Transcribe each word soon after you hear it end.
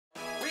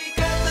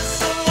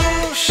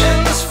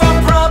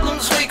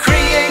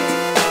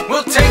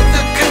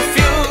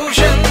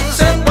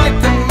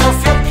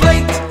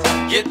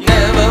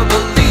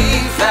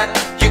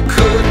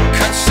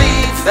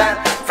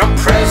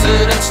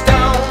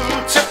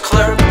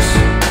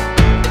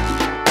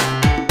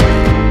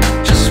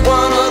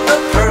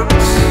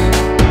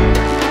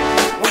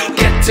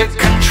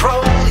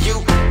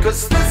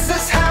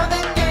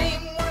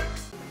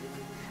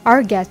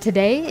Our guest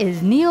today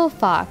is Neal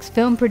Fox,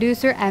 film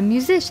producer and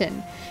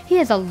musician. He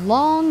has a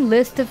long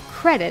list of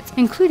credits,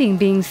 including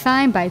being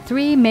signed by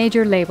 3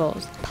 major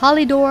labels,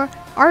 Polydor,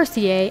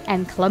 RCA,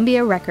 and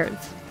Columbia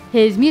Records.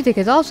 His music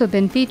has also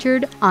been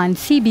featured on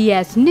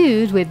CBS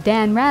News with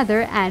Dan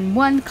Rather and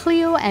won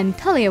Clio and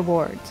Tully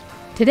Awards.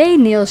 Today,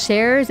 Neal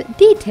shares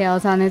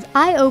details on his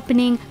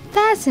eye-opening,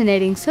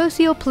 fascinating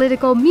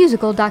socio-political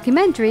musical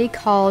documentary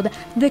called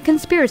The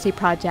Conspiracy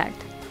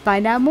Project.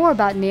 Find out more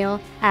about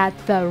Neal at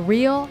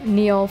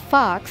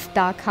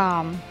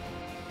therealnealfox.com.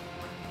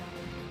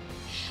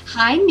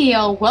 Hi,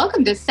 Neal.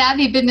 Welcome to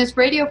Savvy Business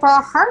Radio for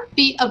our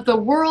Heartbeat of the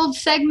World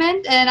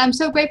segment, and I'm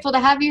so grateful to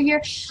have you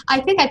here. I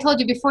think I told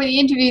you before the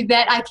interview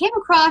that I came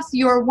across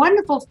your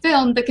wonderful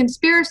film, The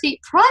Conspiracy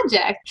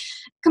Project,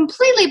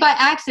 completely by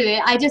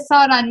accident. I just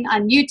saw it on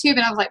YouTube,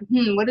 and I was like,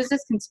 what is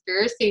this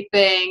conspiracy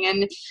thing?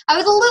 And I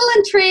was a little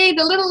intrigued,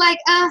 a little like,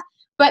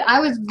 but I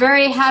was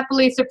very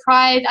happily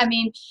surprised. I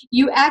mean,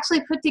 you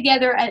actually put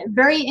together a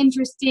very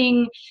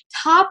interesting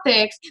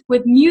topics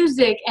with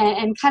music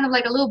and kind of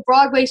like a little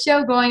Broadway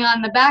show going on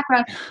in the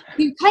background.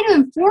 You kind of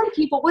inform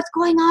people what's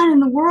going on in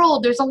the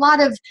world. There's a lot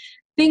of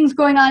things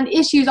going on,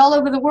 issues all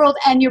over the world,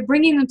 and you're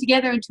bringing them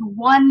together into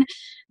one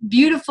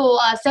beautiful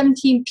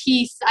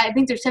 17-piece, I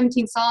think there's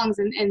 17 songs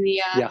in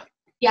the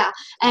Yeah,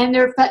 and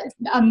they're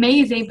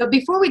amazing. But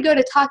before we go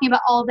to talking about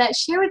all that,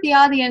 share with the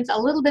audience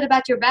a little bit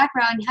about your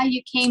background, how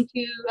you came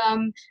to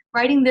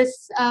writing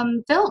this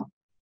film.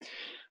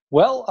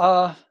 Well,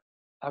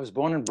 I was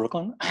born in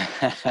Brooklyn,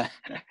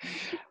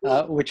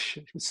 which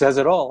says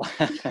it all.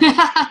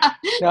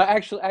 No,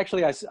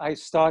 actually, I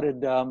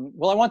started,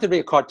 well, I wanted to be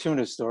a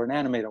cartoonist or an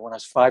animator when I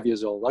was 5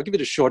 years old. I'll give you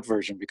the short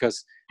version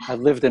because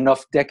I've lived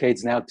enough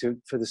decades now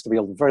for this to be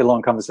a very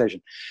long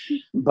conversation.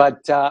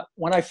 But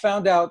when I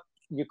found out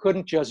you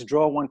couldn't just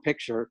draw one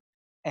picture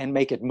and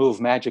make it move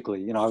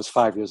magically, I was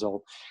 5 years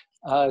old,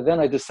 then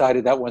I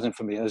decided that wasn't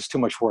for me. It was too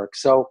much work.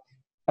 So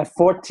at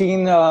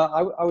 14,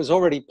 I was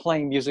already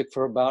playing music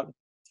for about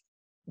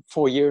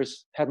 4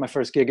 years, had my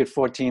first gig at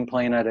 14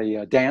 playing at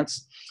a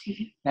dance,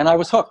 and I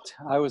was hooked.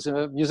 I was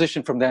a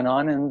musician from then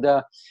on, and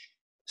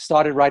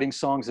started writing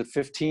songs at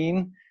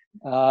 15,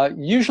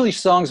 usually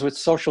songs with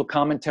social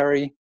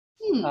commentary.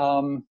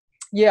 Or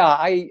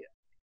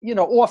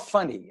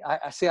funny.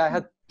 I say I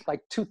had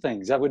like 2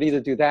 things. I would either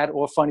do that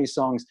or funny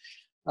songs,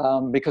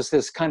 because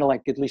there's kind of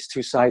like at least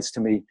 2 sides to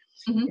me.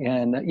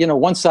 And,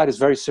 one side is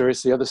very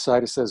serious. The other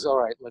side says, all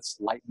right, let's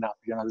lighten up.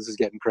 This is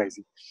getting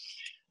crazy.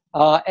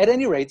 At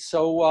any rate,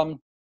 so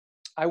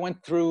I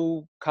went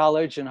through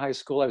college and high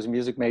school. I was a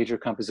music major,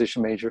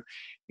 composition major,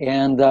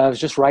 and I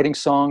was just writing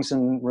songs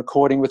and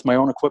recording with my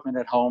own equipment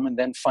at home, and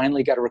then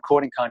finally got a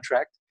recording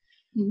contract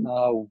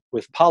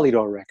with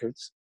Polydor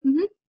Records.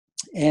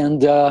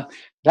 And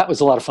that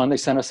was a lot of fun. They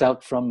sent us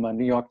out from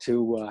New York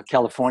to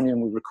California,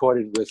 and we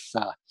recorded with,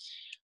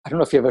 I don't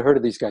know if you ever heard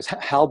of these guys.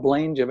 Hal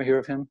Blaine, did you ever hear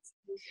of him?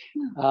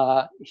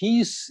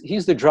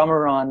 He's the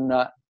drummer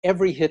on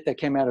every hit that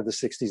came out of the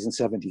 60s and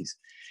 70s.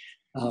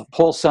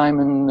 Paul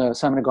Simon,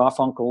 Simon and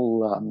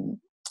Garfunkel,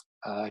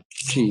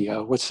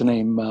 what's the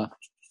name? I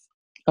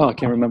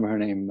can't remember her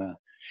name.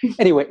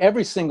 Anyway,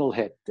 every single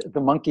hit, the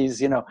Monkees,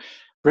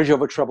 Bridge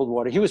Over Troubled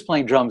Water. He was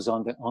playing drums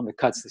on the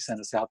cuts they sent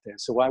us out there.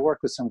 So I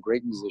worked with some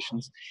great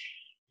musicians,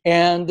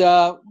 and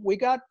we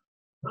had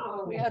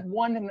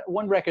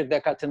one record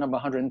that got to number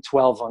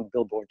 112 on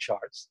Billboard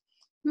charts.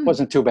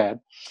 Wasn't too bad.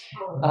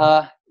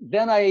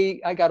 Then I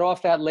got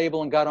off that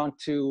label and got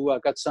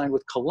signed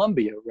with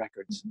Columbia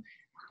Records,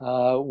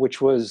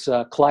 which was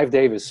Clive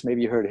Davis.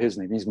 Maybe you heard of his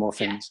name. He's more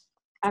famous.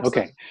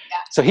 Absolutely. Okay.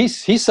 Yeah. So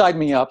he signed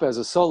me up as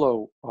a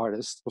solo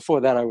artist. Before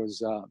that, I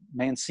was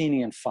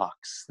Mancini and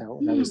Fox. That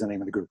was the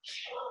name of the group.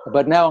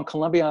 But now in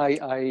Columbia,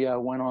 I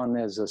went on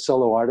as a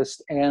solo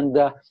artist. And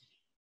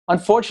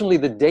unfortunately,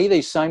 the day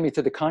they signed me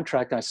to the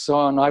contract, I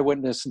saw on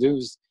Eyewitness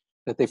News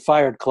that they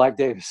fired Clive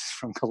Davis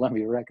from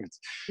Columbia Records.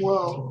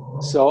 Whoa.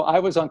 So I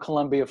was on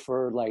Columbia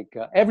for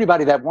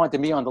everybody that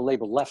wanted me on the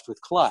label left with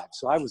Clive.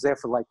 So I was there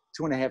for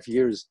 2.5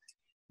 years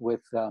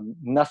with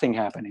nothing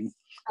happening,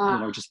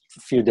 just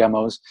a few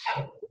demos.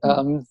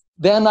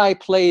 Then I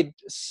played,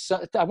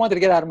 I wanted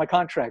to get out of my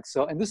contract.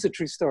 And this is a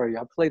true story.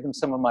 I played them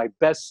some of my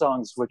best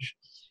songs, which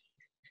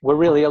were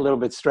really a little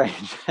bit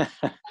strange.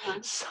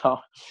 So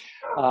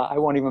I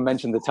won't even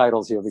mention the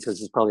titles here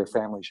because it's probably a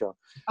family show.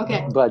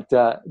 Okay. But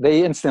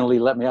they instantly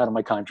let me out of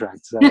my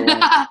contract. So,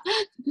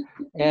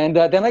 and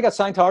then I got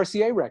signed to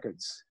RCA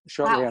Records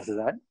shortly after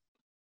that.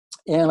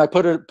 And I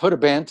put a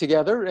band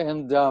together,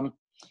 and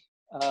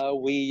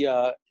we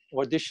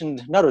we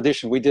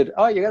did,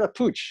 you got a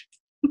pooch.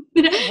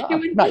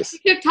 Nice. You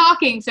kept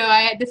talking, so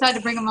I decided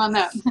to bring him on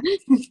up.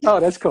 Oh,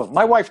 that's cool.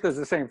 My wife does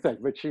the same thing,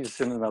 but she's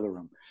in another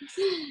room.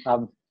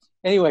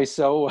 Anyway,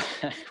 so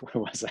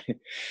where was I?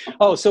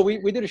 Oh, so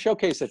we did a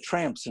showcase at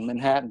Tramps in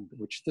Manhattan,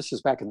 which this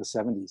is back in the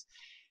 70s.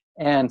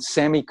 And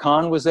Sammy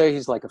Kahn was there.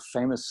 He's like a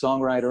famous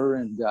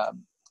songwriter. And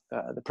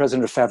the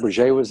president of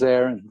Fabergé was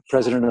there, and the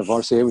president of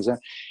RCA was there.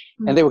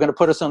 And they were going to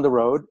put us on the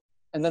road.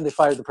 And then they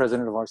fired the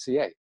president of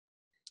RCA.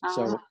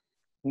 So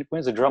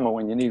where's a drummer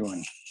when you need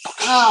one?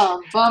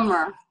 Oh,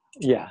 bummer.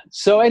 Yeah.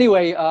 So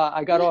anyway,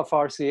 I got off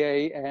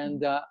RCA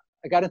and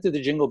I got into the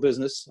jingle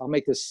business. I'll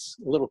make this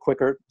a little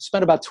quicker.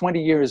 Spent about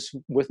 20 years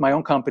with my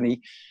own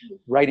company,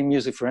 writing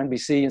music for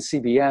NBC and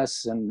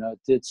CBS, and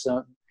did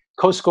some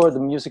co-scored the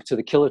music to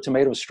the Killer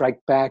Tomatoes Strike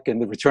Back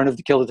and the Return of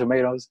the Killer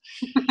Tomatoes,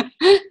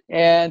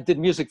 and did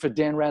music for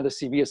Dan Rather,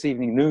 CBS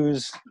Evening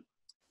News.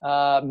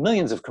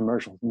 Millions of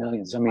commercials,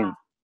 millions. I mean,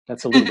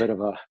 that's a little bit of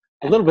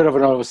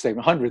an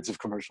overstatement. Hundreds of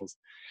commercials.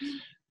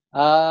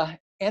 And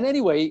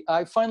anyway,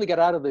 I finally got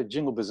out of the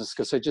jingle business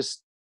because I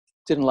just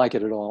didn't like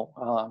it at all.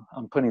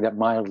 I'm putting that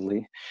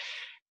mildly.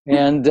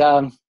 And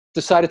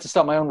decided to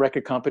start my own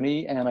record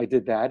company, and I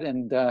did that.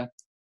 And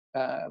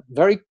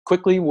very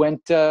quickly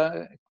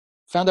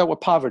found out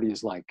what poverty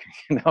is like.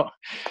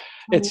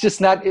 It's just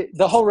not,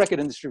 the whole record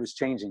industry was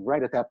changing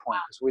right at that point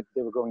because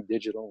they were going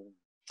digital.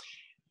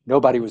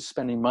 Nobody was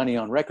spending money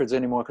on records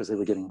anymore because they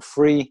were getting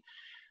free.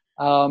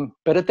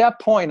 But at that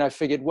point, I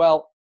figured,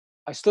 well,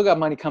 I still got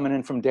money coming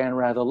in from Dan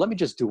Rather. Let me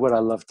just do what I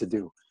love to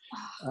do.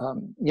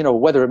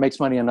 Whether it makes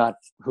money or not,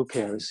 who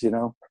cares,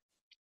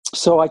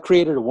 So I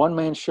created a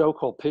one-man show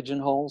called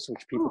Pigeonholes,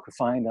 which people could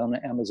find on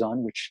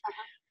Amazon, which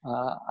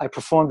I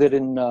performed it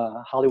in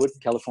Hollywood,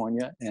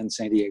 California, and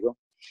San Diego.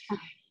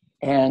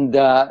 And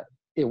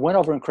it went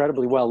over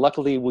incredibly well.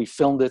 Luckily, we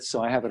filmed it,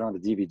 so I have it on the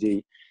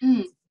DVD.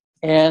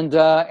 And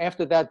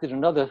after that, did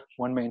another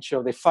one-man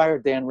show. They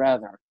fired Dan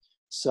Rather.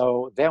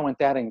 So there went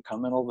that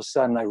income, and all of a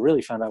sudden, I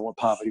really found out what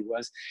poverty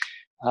was.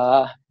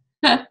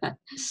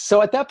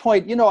 So at that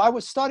point, I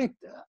was starting.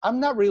 I'm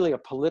not really a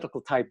political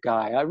type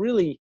guy. I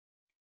really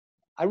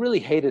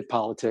hated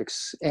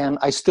politics, and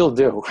I still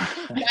do.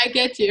 I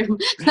get you.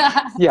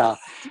 Yeah,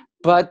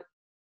 but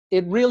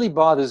it really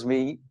bothers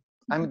me.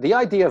 The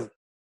idea of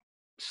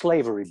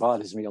slavery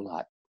bothers me a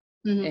lot.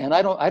 And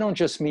I don't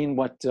just mean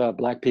what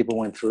black people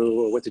went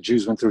through or what the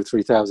Jews went through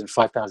 3,000,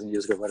 5,000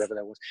 years ago, whatever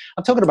that was.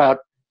 I'm talking about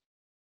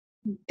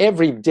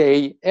every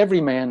day,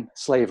 every man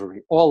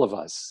slavery, all of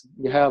us.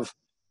 You have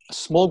a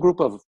small group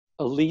of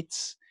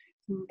elites,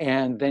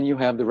 and then you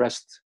have the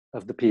rest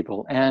of the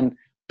people. And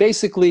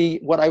basically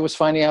what I was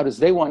finding out is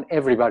they want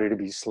everybody to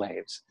be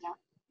slaves.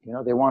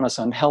 They want us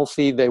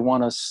unhealthy. They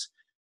want us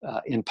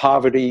in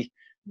poverty.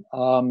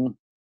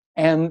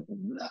 And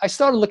I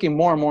started looking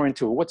more and more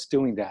into what's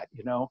doing that,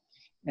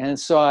 And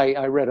so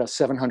I read a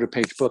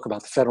 700-page book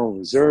about the Federal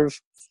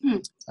Reserve.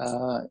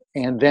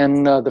 And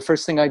then the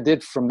first thing I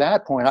did from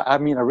that point, I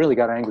really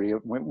got angry.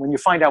 When you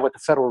find out what the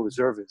Federal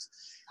Reserve is,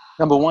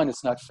 number one,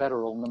 it's not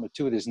federal. Number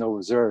two, there's no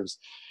reserves.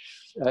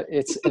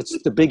 It's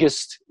the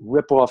biggest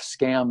rip-off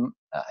scam.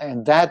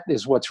 And that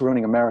is what's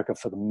ruining America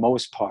for the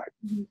most part,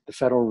 the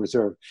Federal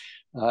Reserve.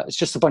 It's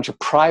just a bunch of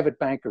private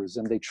bankers,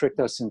 and they tricked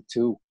us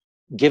into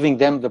giving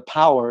them the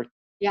power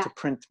to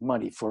print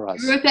money for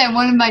us. You wrote that in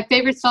one of my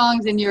favorite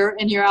songs in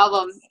your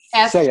album.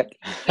 Say it.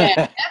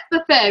 F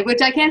the Fed,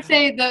 which I can't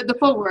say the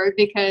full word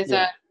because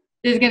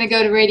this is going to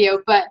go to radio.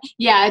 But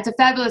yeah, it's a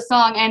fabulous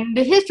song. And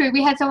the history,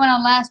 we had someone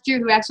on last year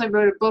who actually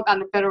wrote a book on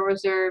the Federal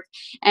Reserve,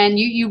 and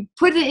you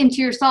put it into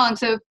your song.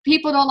 So if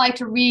people don't like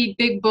to read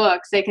big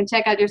books, they can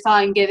check out your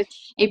song and get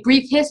a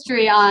brief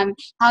history on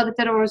how the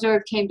Federal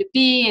Reserve came to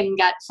be and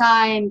got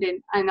signed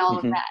and all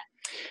of that.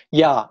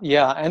 Yeah.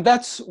 And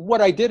that's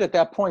what I did at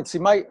that point. See,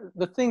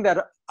 the thing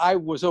that I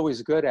was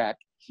always good at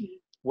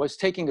was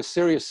taking a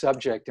serious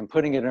subject and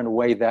putting it in a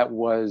way that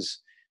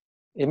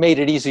it made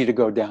it easy to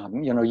go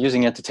down,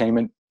 using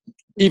entertainment,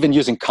 even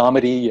using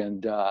comedy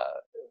and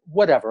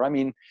whatever.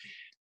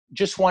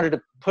 Just wanted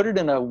to put it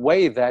in a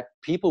way that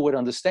people would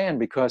understand,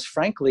 because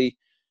frankly,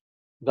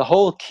 the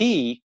whole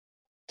key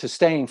to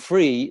staying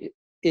free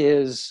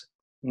is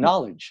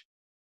knowledge.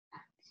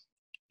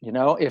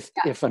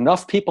 If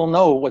enough people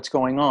know what's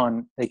going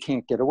on, they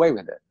can't get away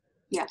with it.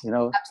 Yes,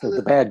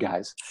 the bad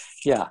guys.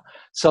 Yeah.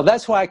 So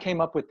that's why I came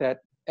up with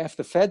that F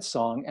the Fed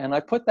song, and I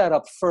put that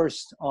up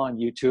first on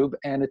YouTube,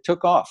 and it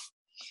took off.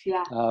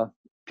 Yeah.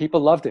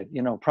 People loved it.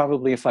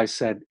 Probably if I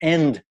said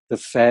end the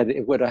Fed,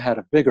 it would have had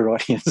a bigger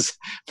audience,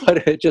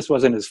 but it just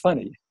wasn't as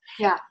funny.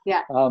 Yeah.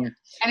 And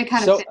it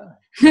kind of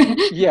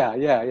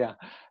yeah.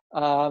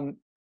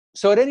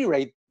 So at any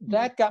rate,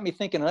 that got me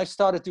thinking, and I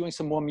started doing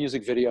some more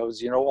music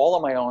videos, all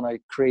on my own. I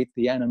create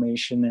the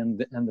animation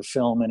and the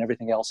film and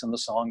everything else and the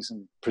songs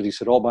and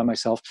produce it all by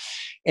myself.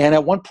 And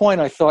at one point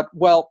I thought,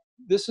 well,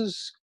 this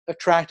is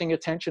attracting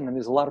attention, and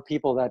there's a lot of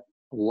people that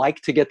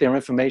like to get their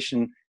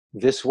information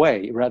this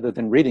way rather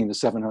than reading the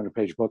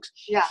 700-page books.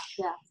 Yeah.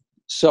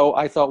 So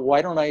I thought,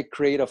 why don't I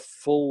create a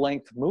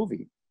full-length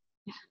movie?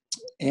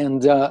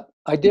 And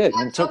I did. Did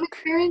you have film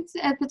experience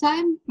at the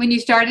time when you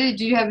started?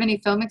 Did you have any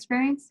film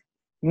experience?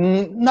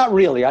 Not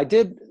really. I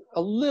did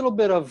a little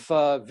bit of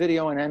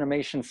video and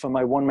animation for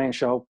my one-man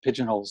show,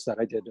 Pigeonholes, that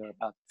I did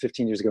about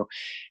 15 years ago.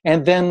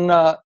 And then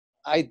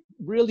I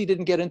really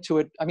didn't get into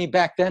it.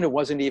 Back then it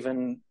wasn't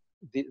even,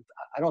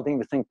 I don't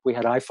even think we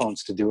had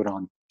iPhones to do it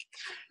on,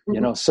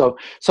 So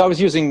I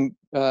was using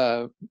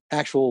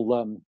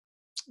actual,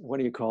 what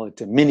do you call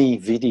it, mini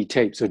VD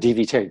tapes or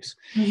DV tapes.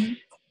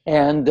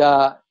 And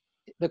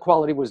the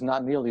quality was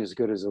not nearly as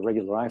good as a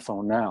regular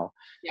iPhone now.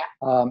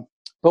 Yeah.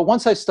 But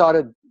once I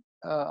started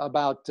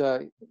about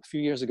a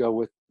few years ago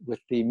with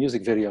the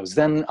music videos,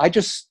 then I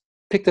just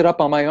picked it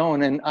up on my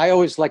own. And I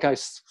always, I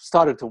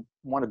started to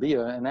want to be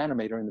an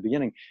animator in the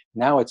beginning.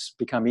 Now it's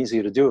become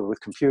easier to do it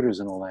with computers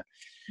and all that.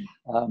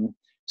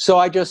 So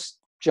I just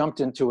jumped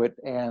into it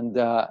and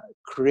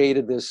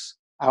created this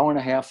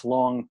hour-and-a-half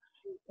long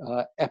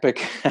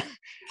epic.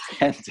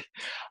 And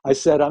I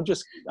said, I'm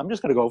just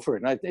going to go for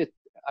it. And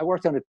I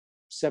worked on it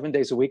 7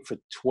 days a week for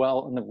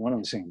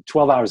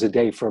 12 hours a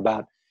day for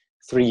about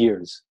 3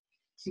 years.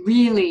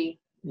 Really?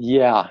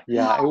 Yeah.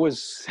 Wow. It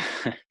was,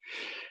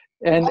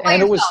 and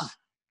it was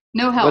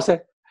no help. What's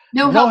that?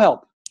 No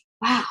help.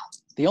 Wow.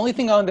 The only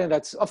thing on there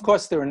that's, of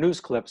course, there are news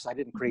clips. I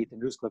didn't create the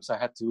news clips. I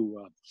had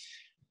to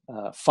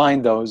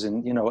find those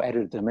and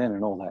edit them in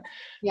and all that.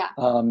 Yeah.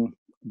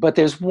 But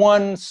there's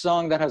one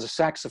song that has a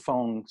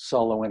saxophone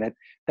solo in it.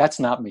 That's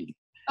not me.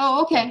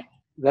 Oh, okay.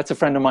 That's a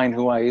friend of mine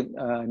who I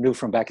knew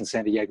from back in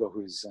San Diego,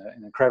 who's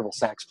an incredible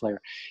sax player.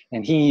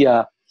 And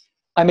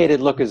I made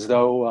it look as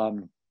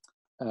though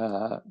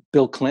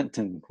Bill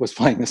Clinton was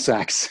playing the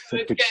sax.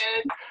 That's good.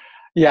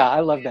 Yeah, I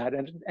love that.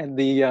 And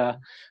the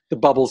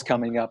bubbles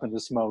coming up and the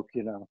smoke,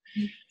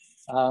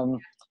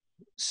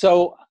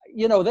 So,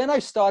 then I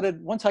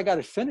started, once I got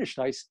it finished,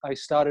 I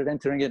started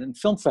entering it in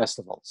film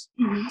festivals.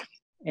 Mm-hmm.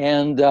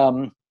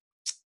 And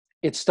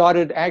it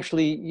started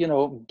actually,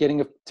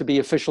 getting to be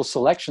official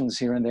selections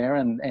here and there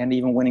and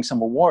even winning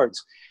some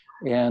awards.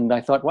 And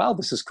I thought, wow,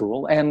 this is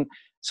cool. And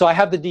so I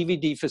have the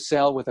DVD for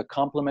sale with a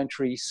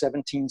complimentary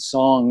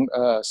 17-song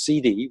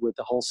CD with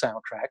the whole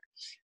soundtrack,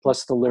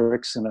 plus the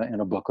lyrics in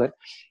a booklet.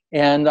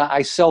 And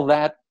I sell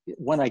that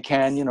when I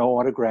can,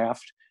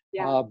 autographed.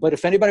 Yeah. But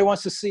if anybody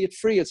wants to see it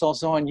free, it's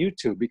also on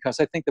YouTube, because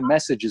I think the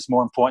message is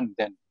more important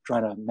than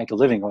trying to make a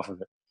living off of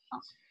it.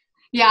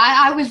 Yeah,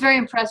 I was very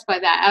impressed by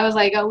that. I was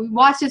like, we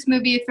watched this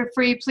movie for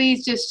free.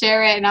 Please just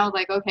share it. And I was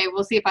like, okay,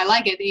 we'll see if I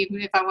like it,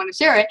 even if I want to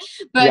share it.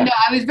 But yeah. No,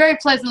 I was very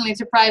pleasantly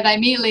surprised. I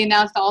immediately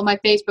announced to all my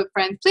Facebook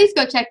friends, please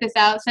go check this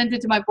out. Send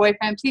it to my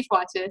boyfriend. Please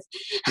watch this.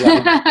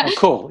 Yeah. Oh,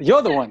 cool.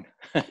 You're the one.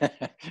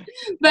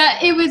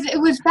 But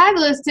it was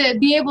fabulous to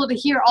be able to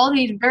hear all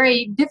these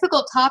very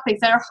difficult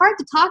topics that are hard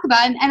to talk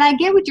about. And I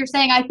get what you're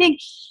saying. I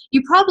think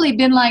you've probably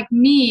been like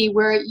me,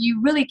 where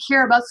you really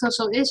care about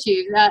social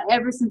issues.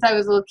 Ever since I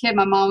was a little kid,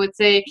 my mom would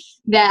say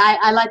that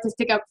I like to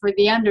stick up for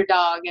the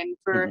underdog and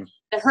for mm-hmm.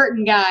 the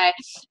hurting guy.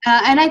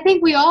 And I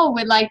think we all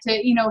would like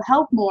to,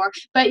 help more.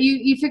 But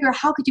you figure,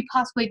 how could you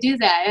possibly do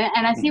that?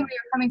 And I see where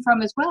you're coming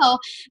from as well,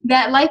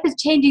 that life is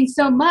changing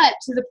so much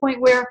to the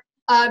point where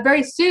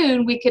very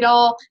soon we could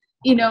all,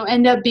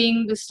 end up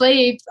being the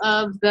slaves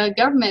of the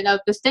government,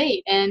 of the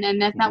state.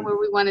 And that's not where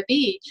we want to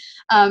be.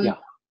 Yeah.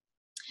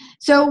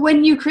 So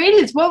when you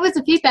created this, what was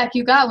the feedback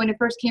you got when it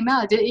first came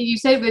out? Did you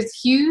say it was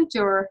huge,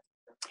 or?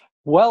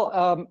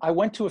 Well, I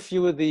went to a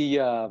few of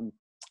the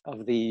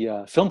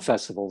film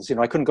festivals.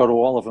 I couldn't go to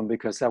all of them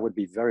because that would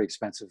be very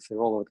expensive.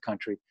 They're all over the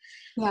country.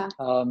 Yeah.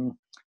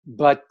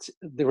 But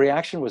the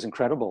reaction was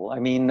incredible. I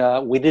mean,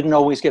 we didn't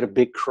always get a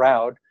big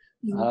crowd.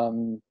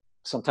 Mm-hmm.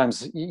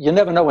 Sometimes you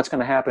never know what's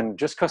going to happen.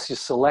 Just because you're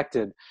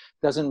selected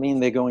doesn't mean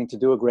they're going to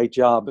do a great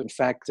job. In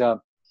fact,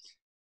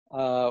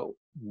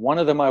 one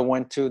of them I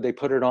went to, they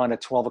put it on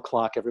at 12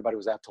 o'clock. Everybody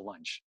was out to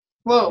lunch.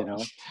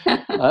 Whoa.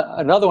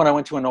 Another one I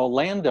went to in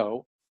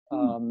Orlando,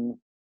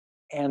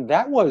 and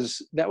that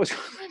was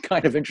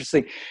kind of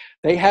interesting.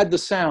 They had the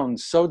sound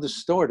so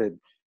distorted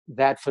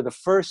that for the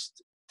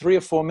first 3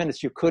 or 4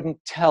 minutes you couldn't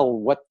tell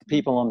what the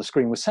people on the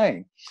screen were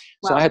saying.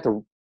 Wow. So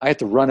I had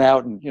to run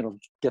out and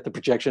get the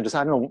projection.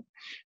 I don't know.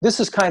 This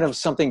is kind of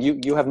something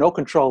you have no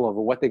control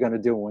over what they're going to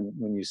do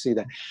when you see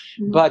that.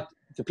 Mm-hmm. But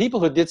the people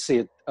who did see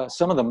it,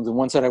 some of them, the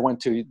ones that I went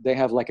to, they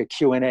have like a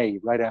Q&A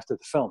right after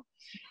the film.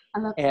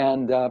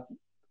 And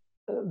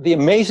the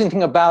amazing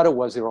thing about it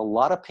was there were a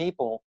lot of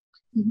people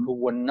who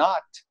were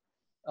not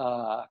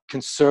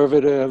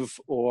conservative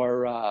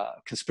or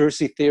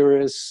conspiracy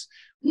theorists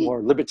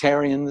or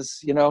libertarians,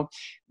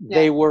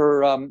 They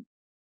were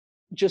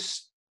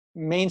just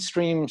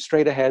mainstream,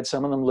 straight ahead,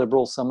 some of them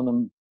liberal, some of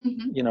them,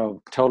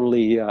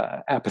 totally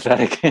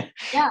apathetic.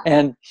 Yeah.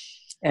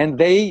 And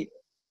they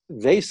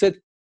said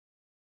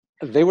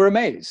they were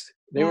amazed.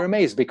 They were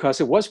amazed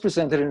because it was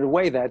presented in a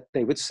way that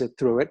they would sit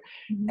through it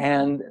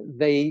and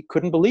they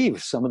couldn't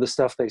believe some of the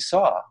stuff they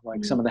saw,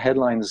 like some of the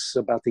headlines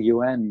about the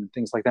UN and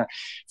things like that,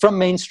 from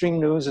mainstream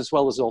news as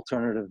well as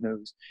alternative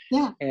news.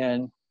 Yeah.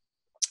 And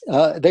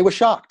they were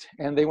shocked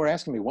and they were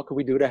asking me, what could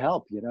we do to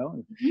help?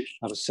 And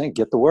I was saying,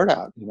 get the word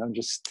out,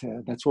 just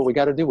that's what we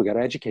got to do. We got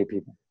to educate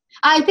people.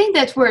 I think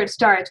that's where it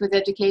starts with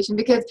education,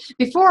 because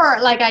before,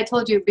 like I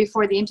told you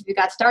before the interview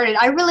got started,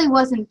 I really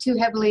wasn't too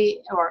heavily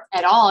or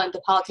at all into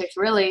politics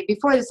really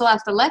before this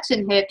last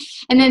election hit.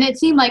 And then it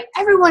seemed like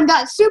everyone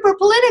got super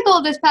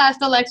political this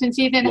past election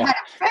season and Yeah. had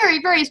a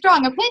very, very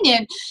strong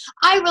opinion.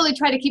 I really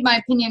try to keep my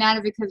opinion out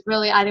of it because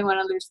really I didn't want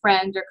to lose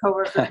friends or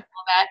coworkers and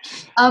all that.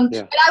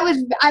 Yeah. But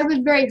I was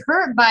very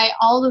hurt by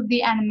all of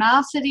the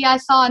animosity I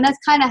saw, and that's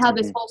kind of how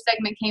this whole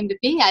segment came to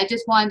be. I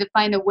just wanted to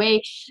find a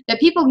way that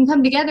people can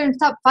come together and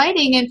stop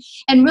fighting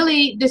and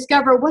really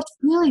discover what's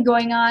really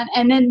going on,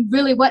 and then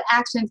really what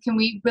actions can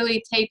we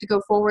really take to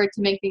go forward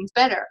to make things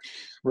better.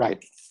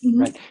 Right.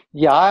 Right.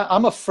 Yeah,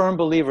 I'm a firm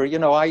believer. You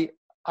know,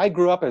 I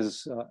grew up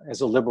as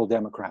a liberal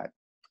Democrat.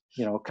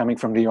 You know, coming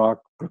from New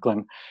York,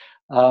 Brooklyn,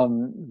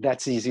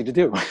 that's easy to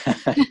do,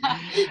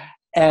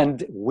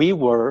 and we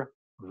were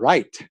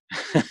right.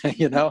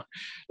 You know,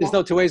 there's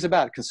no two ways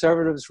about it.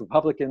 Conservatives,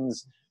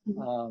 Republicans,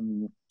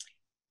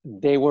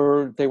 they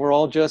were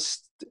all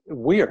just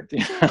weird.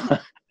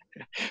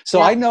 So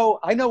yeah.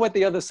 I know what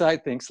the other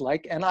side thinks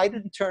like, and I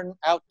didn't turn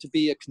out to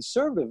be a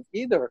conservative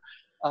either.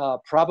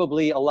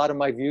 Probably a lot of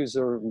my views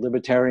are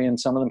libertarian,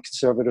 some of them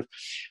conservative.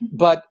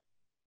 But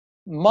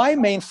my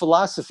main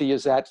philosophy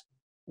is that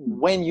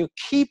when you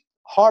keep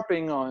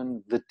harping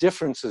on the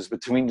differences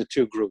between the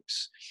two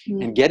groups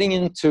and getting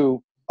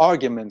into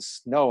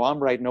arguments, no, I'm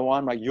right, no,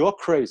 I'm right, you're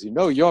crazy,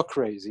 no, you're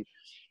crazy,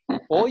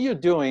 all you're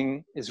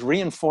doing is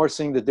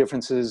reinforcing the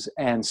differences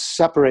and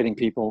separating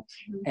people.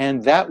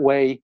 And that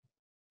way,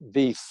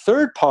 the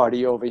third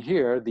party over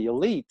here, the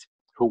elite,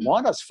 who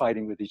want us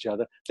fighting with each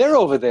other, they're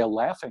over there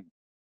laughing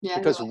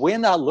because we're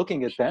not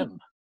looking at them.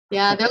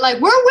 Yeah, they're like,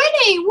 we're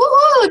winning,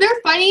 woohoo! They're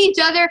fighting each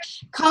other,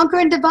 conquer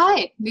and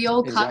divide, the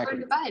old conquer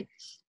and divide.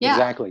 Yeah.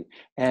 Exactly.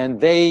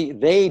 And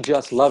they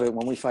just love it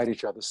when we fight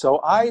each other. So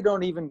I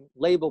don't even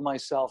label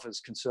myself as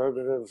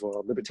conservative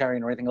or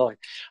libertarian or anything like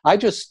that. I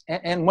just,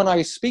 and when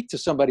I speak to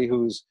somebody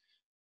who's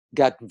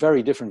got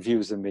very different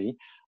views than me,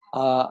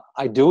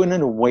 I do it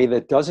in a way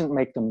that doesn't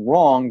make them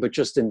wrong, but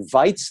just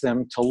invites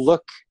them to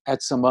look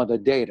at some other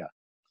data.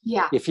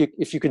 Yeah. If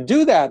you could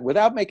do that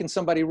without making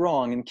somebody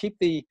wrong and keep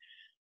the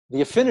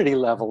affinity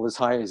level as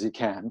high as you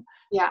can,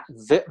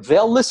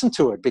 they'll listen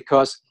to it,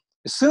 because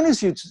as soon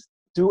as you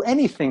do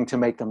anything to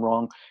make them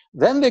wrong,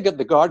 then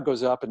the guard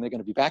goes up and they're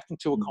going to be backed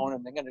into a corner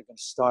and they're going to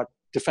start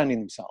defending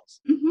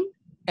themselves.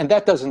 And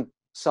that doesn't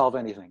solve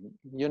anything.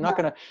 You're not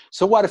going to.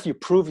 So what if you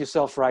prove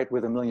yourself right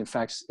with a million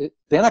facts?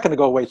 They're not going to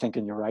go away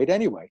thinking you're right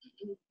anyway.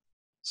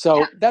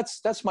 So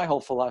that's my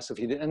whole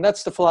philosophy, and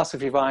that's the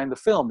philosophy behind the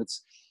film.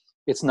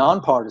 It's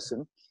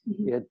non-partisan.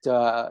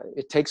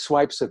 It takes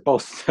swipes at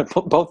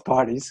both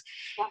parties,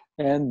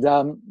 and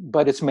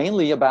but it's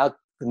mainly about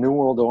the New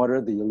World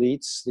Order, the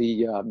elites,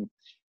 the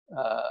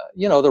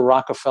the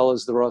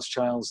Rockefellers, the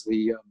Rothschilds,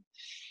 the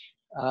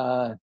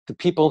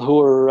people who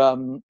are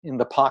in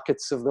the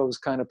pockets of those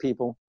kind of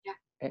people,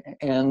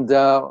 and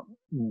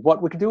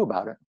what we can do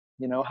about it.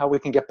 You know, how we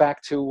can get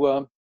back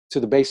to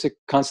the basic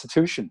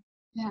Constitution.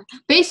 Yeah,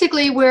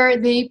 basically where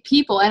the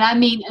people, and I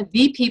mean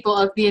the people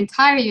of the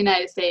entire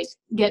United States,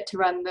 get to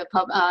run the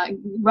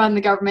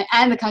government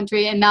and the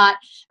country, and not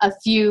a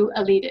few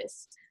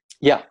elitists.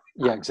 Yeah,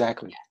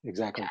 exactly.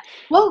 Yeah.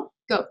 Well,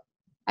 go.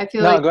 I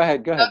feel no, go ahead.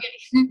 Okay.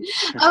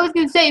 I was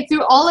going to say,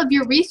 through all of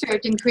your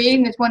research in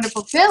creating this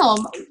wonderful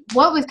film,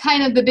 what was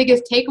kind of the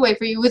biggest takeaway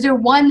for you? Was there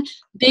one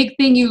big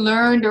thing you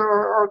learned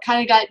or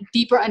kind of got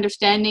deeper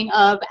understanding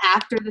of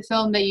after the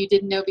film that you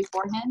didn't know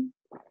beforehand?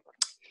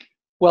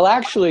 Well,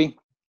 actually,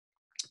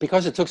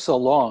 because it took so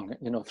long,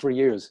 3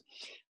 years,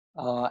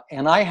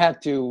 and I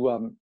had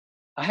to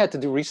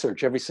do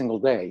research every single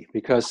day,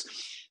 because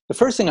the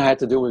first thing I had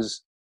to do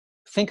was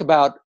think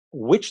about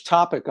which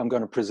topic I'm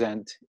going to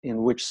present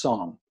in which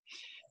song,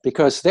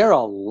 because there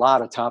are a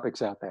lot of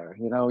topics out there.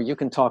 You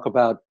can talk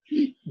about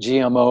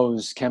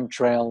GMOs,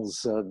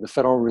 chemtrails, the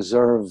Federal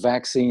Reserve,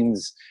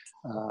 vaccines,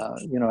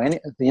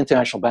 the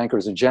international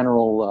bankers in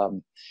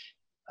general.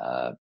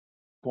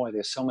 Boy,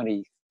 there's so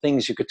many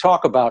things you could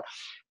talk about.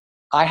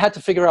 I had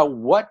to figure out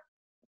what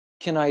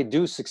can I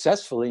do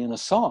successfully in a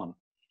song.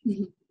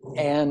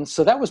 And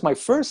so that was my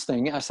first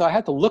thing. So I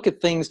had to look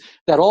at things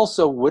that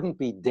also wouldn't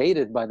be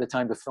dated by the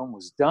time the film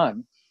was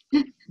done.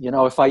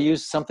 If I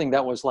used something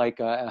that was like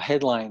a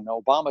headline,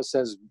 Obama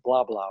says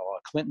blah, blah, or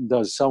Clinton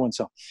does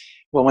so-and-so.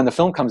 Well, when the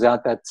film comes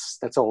out,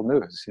 that's old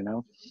news,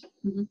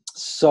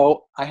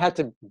 So I had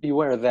to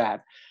beware of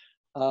that.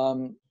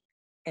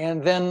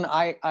 And then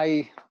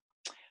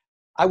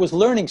I was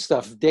learning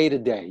stuff day to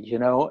day,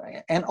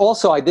 and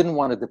also I didn't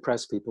want to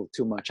depress people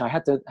too much. I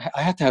had to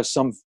have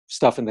some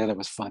stuff in there that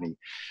was funny.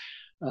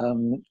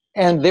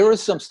 And there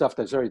is some stuff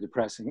that's very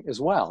depressing as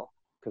well,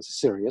 because it's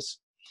serious.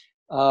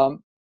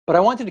 But I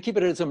wanted to keep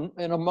it as an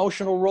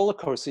emotional roller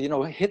coaster,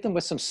 hit them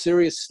with some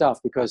serious stuff,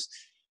 because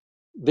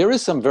there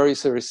is some very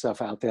serious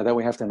stuff out there that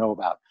we have to know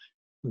about.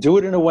 Do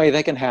it in a way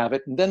they can have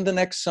it. And then the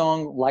next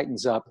song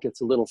lightens up, gets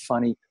a little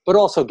funny, but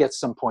also gets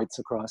some points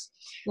across.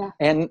 Yeah.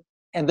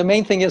 And the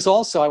main thing is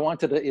also I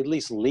wanted to at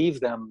least leave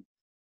them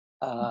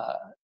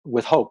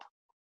with hope.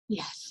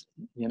 Yes.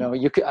 You know,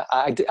 you could,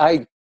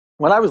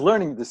 when I was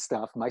learning this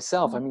stuff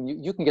myself, I mean,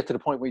 you can get to the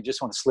point where you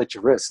just want to slit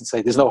your wrists and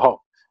say, there's no hope.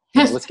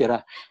 You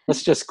know,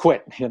 let's just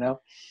quit, you know?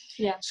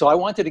 Yeah. So I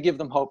wanted to give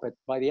them hope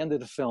by the end of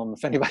the film.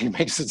 If anybody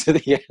makes it to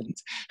the end,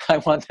 I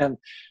want them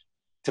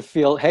to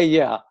feel, hey,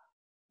 yeah,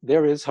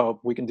 there is hope.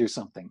 We can do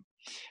something.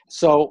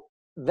 So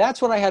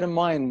that's what I had in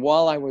mind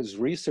while I was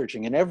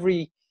researching. And it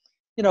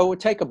would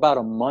take about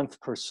a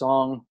month per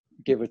song,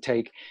 give or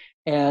take.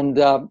 And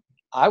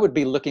I would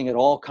be looking at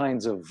all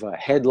kinds of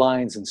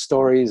headlines and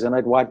stories, and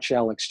I'd watch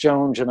Alex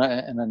Jones and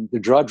then the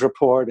Drudge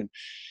Report and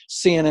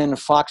CNN,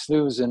 Fox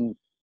News, and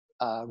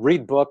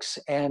read books.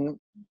 And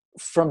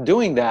from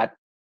doing that,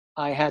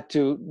 I had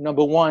to,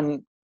 number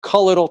one,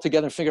 cull it all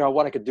together and figure out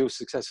what I could do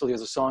successfully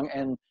as a song.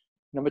 And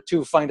number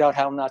two, find out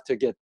how not to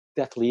get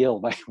deathly ill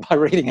by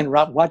reading and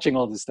watching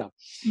all this stuff.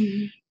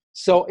 Mm-hmm.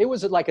 So it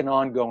was like an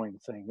ongoing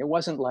thing. It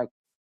wasn't like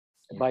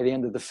by the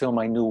end of the film,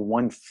 I knew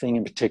one thing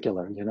in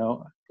particular, you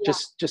know,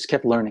 just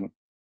kept learning.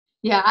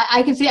 Yeah,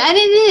 I can see, and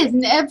it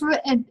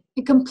is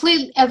a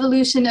complete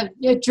evolution of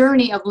a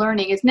journey of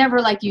learning. It's never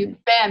like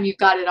bam, you've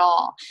got it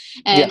all.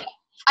 And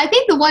I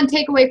think the one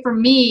takeaway for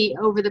me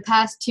over the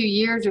past 2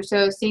 years or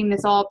so, seeing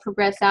this all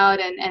progress out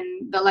and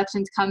the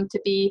elections come to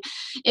be,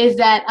 is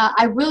that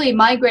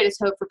my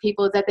greatest hope for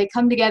people is that they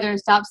come together and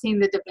stop seeing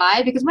the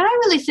divide. Because when I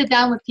really sit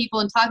down with people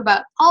and talk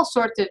about all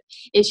sorts of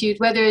issues,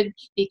 whether it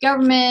be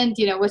government,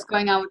 you know, what's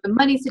going on with the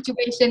money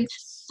situation,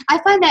 I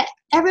find that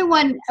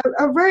everyone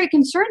are very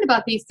concerned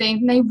about these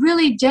things, and they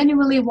really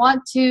genuinely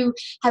want to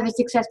have a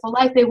successful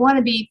life. They want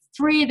to be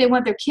free. They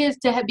want their kids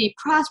to be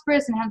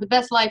prosperous and have the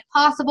best life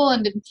possible.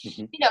 And,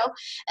 you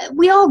know,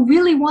 we all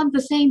really want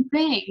the same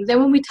things. And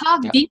when we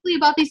talk deeply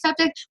about these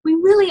subjects, we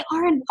really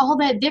aren't all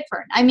that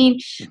different. I mean,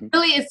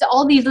 really, it's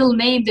all these little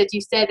names that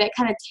you said that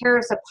kind of tear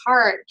us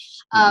apart.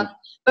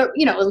 But,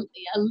 you know,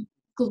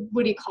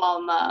 what do you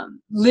call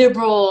them,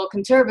 liberal,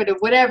 conservative,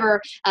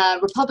 whatever,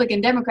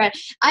 Republican, Democrat,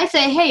 I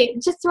say, hey,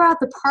 just throw out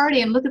the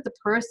party and look at the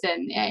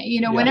person.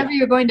 You know, whenever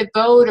you're going to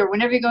vote or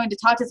whenever you're going to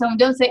talk to someone,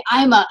 don't say,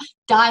 I'm a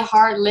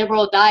diehard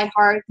liberal,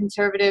 diehard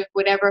conservative,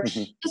 whatever.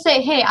 Just say,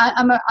 hey,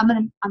 I'm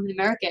an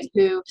American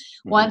who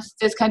wants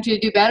this country to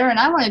do better, and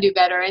I want to do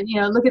better. And,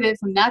 you know, look at it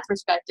from that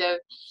perspective.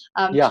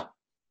 Yeah.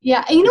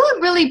 And you know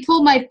what really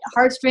pulled my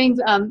heartstrings?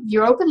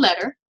 Your open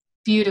letter.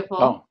 Beautiful.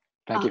 Oh,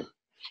 thank you.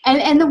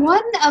 And the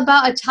one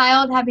about a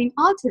child having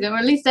autism, or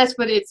at least that's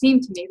what it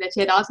seemed to me, that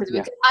she had autism.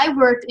 Because I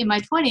worked in my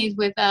 20s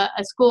with a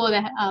school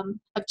that,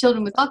 of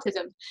children with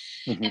autism.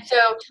 And so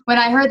when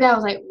I heard that, I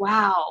was like,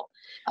 wow.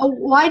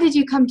 Why did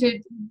you come to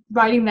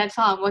writing that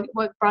song?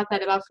 What brought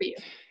that about for you?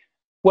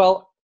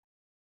 Well,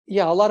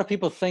 yeah, a lot of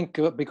people think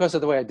because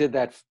of the way I did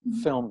that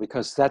film,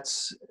 because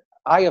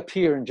I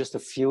appear in just a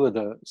few of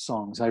the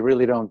songs. I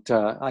really don't,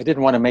 I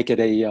didn't want to make it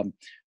a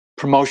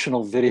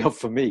promotional video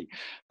for me,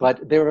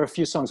 but there were a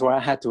few songs where I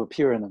had to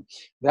appear in them.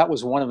 That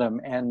was one of them.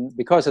 And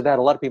because of that,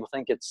 a lot of people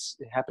think it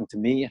happened to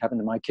me, it happened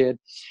to my kid.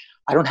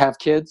 I don't have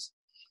kids.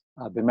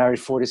 I've been married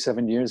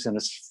 47 years, and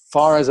as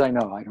far as I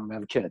know, I don't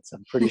have kids.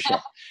 I'm pretty sure.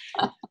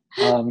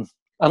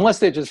 Unless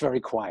they're just very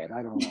quiet.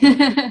 I don't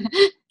know.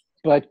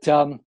 But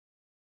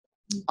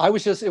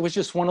it was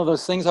just one of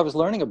those things I was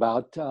learning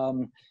about.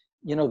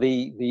 You know,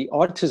 the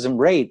autism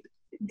rate,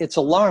 it's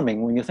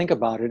alarming when you think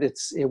about it.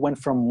 It went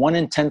from 1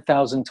 in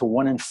 10,000 to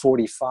 1 in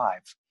 45.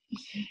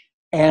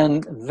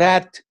 And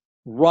that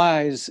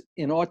rise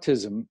in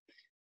autism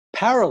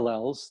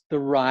parallels the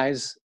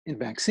rise in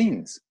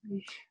vaccines.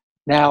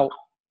 Now,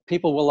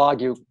 people will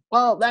argue,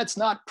 well, that's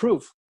not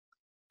proof.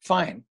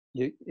 Fine,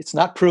 it's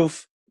not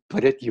proof,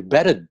 but you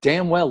better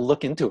damn well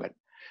look into it.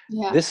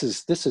 Yeah. This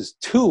is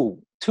too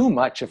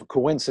much of a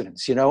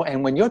coincidence, you know.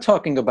 And when you're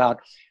talking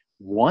about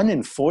 1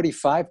 in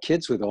 45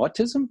 kids with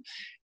autism,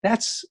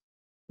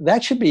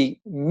 that should be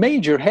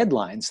major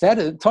headlines.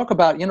 Talk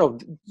about, you know,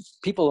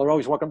 people are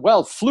always walking,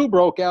 well, flu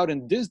broke out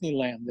in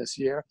Disneyland this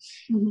year.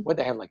 What,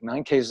 they have like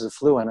 9 cases of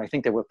flu, and I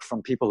think they were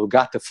from people who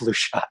got the flu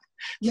shot.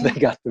 They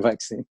got the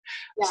vaccine.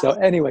 So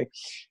anyway,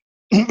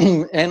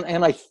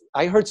 and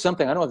I heard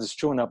something, I don't know if it's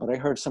true or not, but I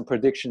heard some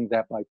prediction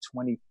that by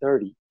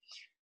 2030,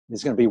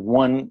 there's going to be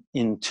 1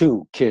 in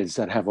 2 kids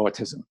that have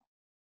autism.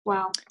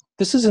 Wow.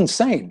 This is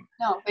insane.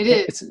 No, it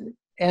is.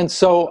 And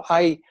so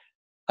I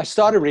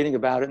started reading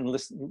about it and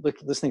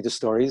listening to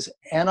stories,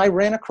 and I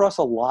ran across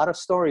a lot of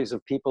stories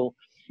of people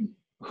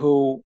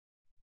who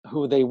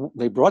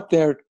they brought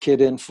their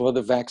kid in for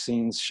the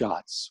vaccines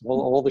shots,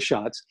 all the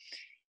shots,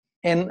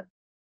 and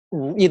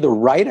either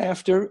right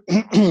after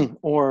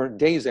or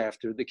days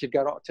after, the kid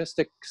got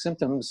autistic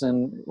symptoms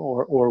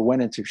or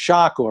went into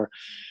shock, or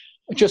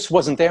it just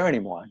wasn't there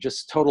anymore,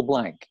 just total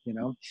blank, you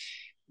know.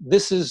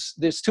 There's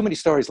too many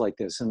stories like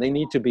this, and they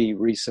need to be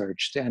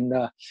researched. And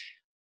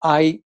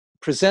I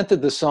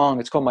presented the song,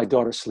 it's called My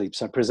Daughter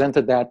Sleeps. I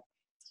presented that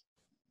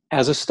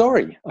as a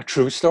story, a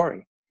true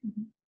story.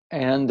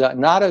 And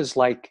not as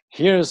like,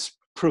 here's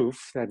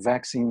proof that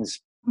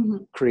vaccines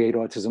create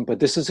autism,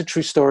 but this is a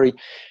true story.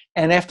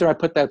 And after I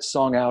put that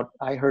song out,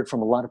 I heard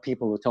from a lot of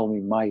people who told me,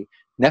 my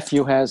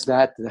nephew has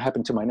that, it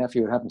happened to my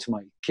nephew, it happened to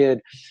my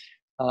kid.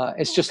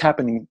 It's just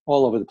happening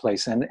all over the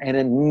place, and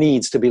it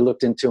needs to be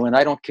looked into. And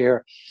I don't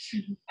care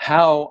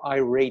how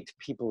irate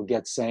people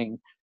get saying,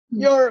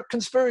 "You're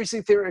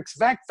conspiracy theorists.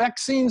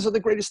 Vaccines are the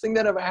greatest thing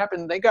that ever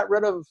happened. They got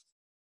rid of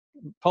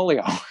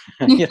polio,"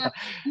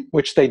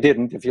 which they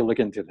didn't, if you look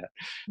into that.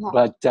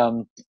 But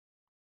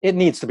it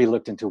needs to be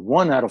looked into.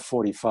 1 out of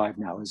 45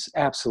 now is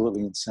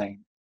absolutely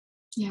insane.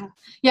 Yeah.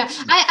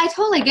 I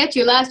totally get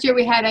you. Last year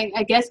we had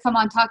a guest come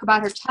on talk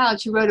about her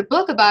child. She wrote a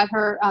book about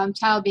her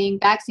child being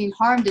vaccine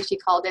harmed, as she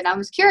called it. I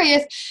was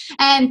curious,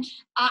 and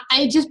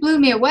it just blew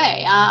me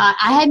away.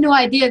 I had no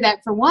idea that,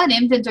 for one,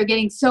 infants are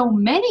getting so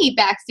many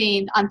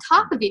vaccines on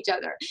top of each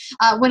other.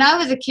 When I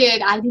was a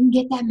kid, I didn't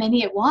get that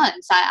many at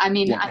once. I'm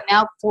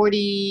now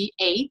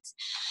 48,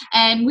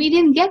 and we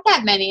didn't get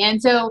that many. And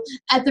so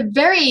at the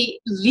very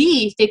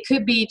least, it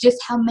could be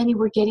just how many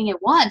we're getting at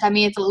once. I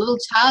mean, it's a little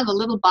child, a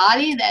little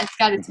body that's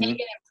got to take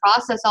it and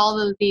process all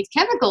of these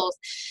chemicals.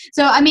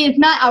 So, I mean, it's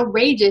not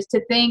outrageous to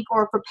think,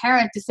 or for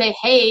parents to say,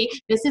 hey,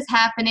 this is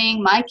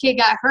happening. My kid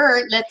got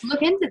hurt. Let's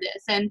look into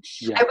this. And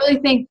I really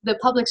think the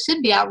public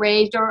should be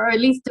outraged, or at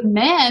least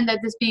demand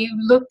that this be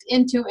looked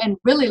into and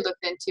really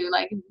looked into.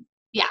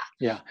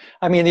 Yeah.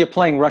 I mean, you're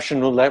playing Russian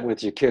roulette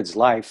with your kid's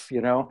life,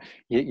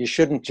 You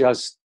shouldn't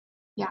just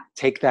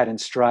take that in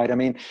stride. I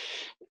mean,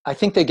 I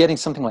think they're getting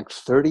something like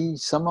 30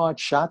 some odd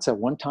shots at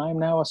one time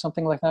now, or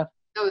something like that.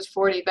 It was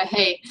 40, but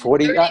hey,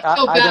 40.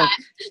 I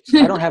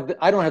don't have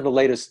the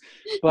latest,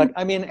 but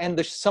I mean,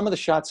 and some of the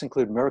shots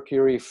include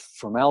mercury,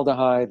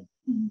 formaldehyde,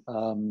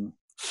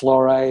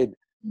 fluoride,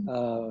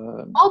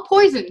 all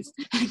poisons.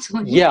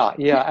 Actually.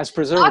 As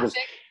preservatives.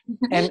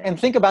 and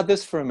think about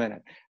this for a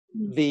minute.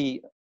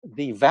 The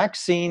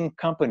vaccine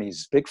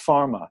companies, big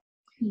pharma,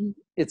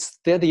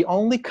 they're the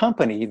only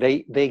company,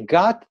 they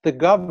got the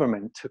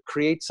government to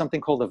create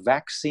something called a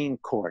vaccine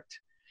court.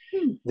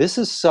 This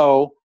is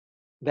so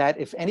that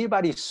if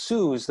anybody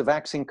sues the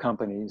vaccine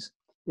companies,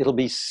 it'll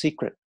be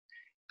secret.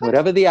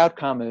 Whatever the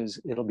outcome is,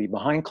 it'll be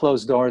behind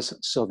closed doors,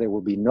 so there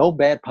will be no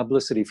bad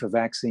publicity for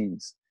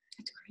vaccines.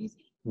 That's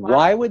crazy. Wow.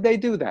 Why would they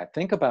do that?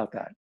 Think about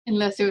that.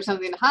 Unless there was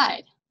something to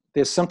hide.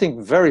 There's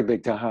something very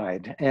big to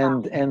hide.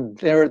 And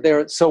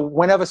so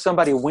whenever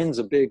somebody wins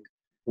a big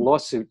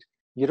lawsuit,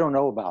 you don't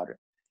know about it.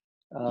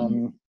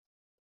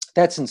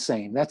 That's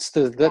insane. That's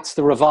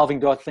the revolving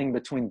door thing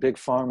between big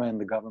pharma and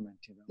the government.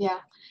 And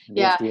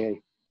the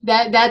FDA.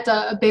 That's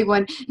a big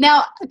one.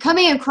 Now,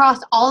 coming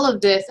across all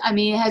of this, I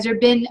mean, has there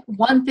been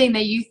one thing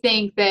that you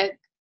think that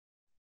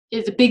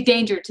is a big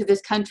danger to this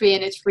country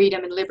and its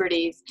freedom and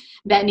liberties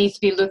that needs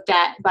to be looked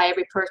at by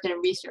every person and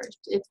researched?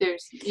 Do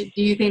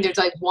you think there's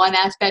like one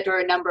aspect or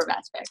a number of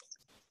aspects?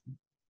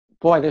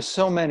 Boy, there's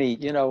so many.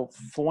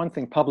 For one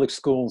thing, public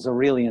schools are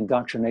really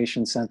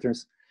indoctrination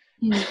centers.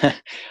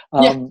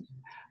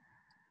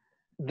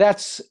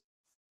 That's,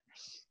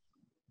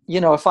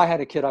 if I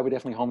had a kid, I would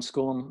definitely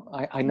homeschool him.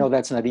 I know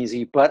that's not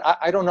easy, but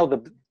I don't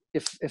know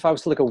if I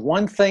was to look at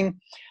one thing,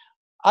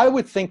 I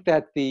would think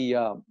that the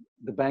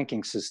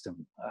banking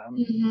system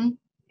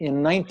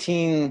in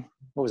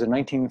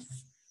 1913.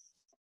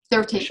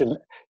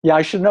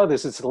 I should know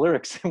this. It's the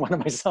lyrics in one of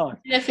my songs.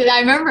 Yes, I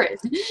remember it.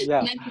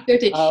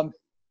 1913.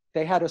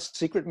 They had a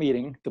secret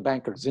meeting, the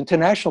bankers,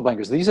 international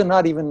bankers. These are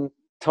not even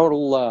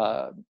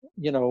total,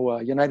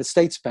 United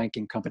States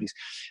banking companies.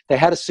 They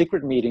had a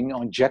secret meeting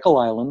on Jekyll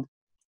Island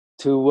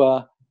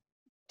to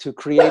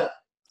create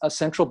a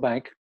central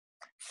bank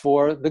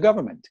for the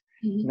government.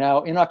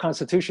 Now, in our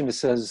Constitution, it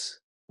says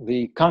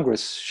the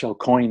Congress shall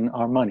coin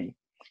our money.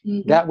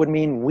 That would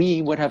mean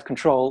we would have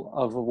control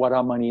of what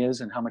our money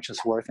is and how much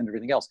it's worth and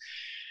everything else.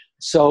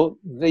 So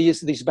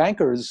these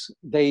bankers,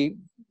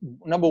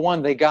 number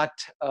one, they got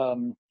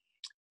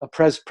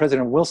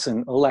President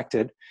Wilson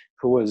elected,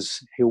 who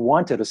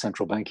wanted a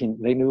central bank.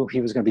 They knew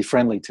he was going to be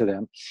friendly to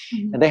them.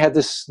 And they had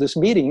this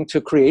meeting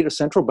to create a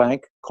central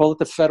bank, call it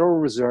the Federal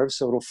Reserve,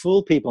 so it'll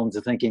fool people into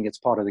thinking it's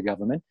part of the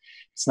government.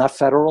 It's not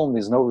federal and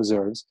there's no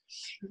reserves.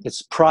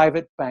 It's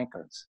private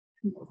bankers.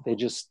 They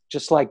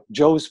just like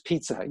Joe's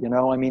Pizza,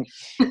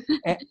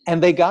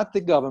 and they got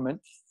the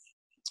government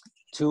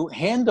to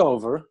hand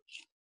over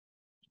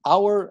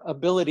our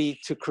ability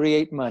to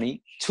create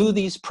money to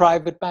these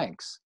private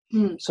banks.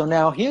 So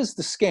now here's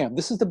the scam.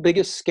 This is the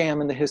biggest scam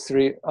in the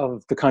history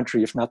of the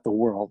country, if not the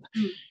world.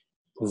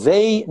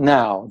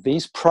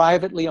 These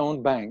privately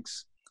owned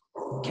banks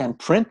can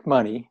print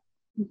money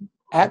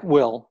at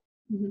will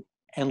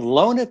and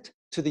loan it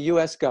to the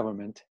US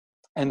government,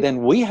 and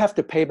then we have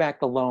to pay back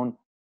the loan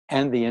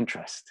and the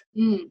interest.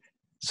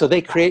 So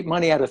they create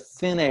money out of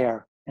thin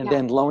air and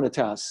then loan it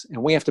to us,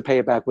 and we have to pay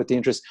it back with the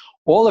interest.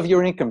 All of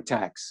your income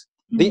tax.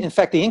 In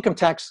fact, the income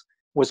tax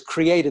was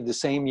created the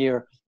same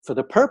year for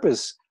the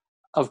purpose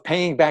of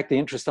paying back the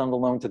interest on the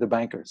loan to the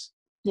bankers.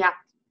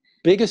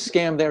 Biggest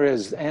scam there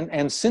is.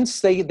 And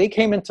since they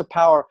came into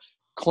power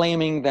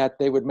claiming that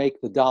they would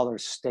make the dollar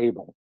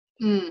stable,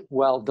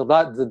 well,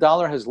 the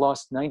dollar has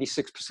lost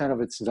 96% of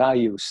its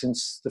value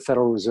since the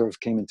Federal Reserve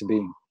came into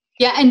being.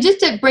 Yeah, and just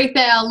to break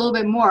that out a little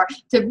bit more,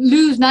 to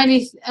lose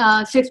 96%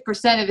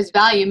 of its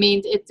value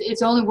means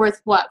it's only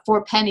worth what,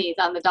 4 pennies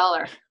on the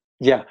dollar.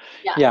 Yeah,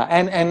 Yeah. yeah,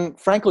 and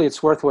frankly,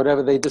 it's worth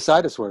whatever they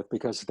decide it's worth,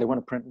 because if they want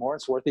to print more,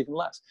 it's worth even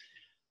less.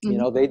 You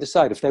know, they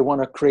decide if they want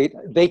to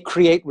they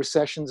create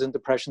recessions and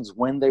depressions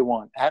when they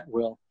want, at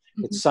will.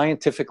 It's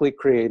scientifically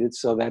created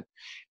so that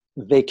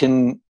they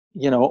can,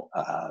 you know,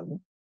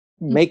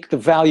 make the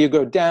value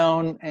go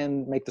down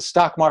and make the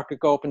stock market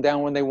go up and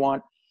down when they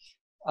want.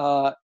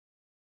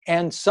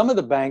 And some of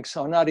the banks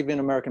are not even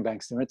American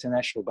banks; they're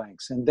international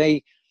banks, and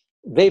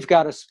they've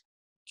got us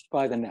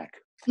by the neck.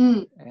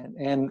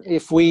 And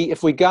if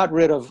we got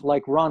rid of,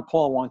 like Ron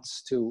Paul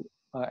wants to,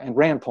 and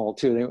Rand Paul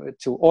too,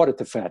 to audit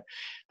the Fed,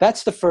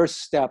 that's the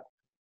first step.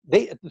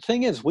 The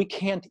thing is, we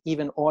can't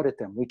even audit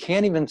them. We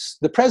can't even,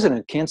 the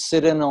president can't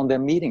sit in on their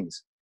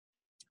meetings.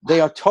 They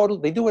are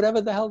they do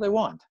whatever the hell they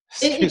want.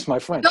 Excuse my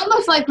French. It's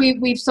almost like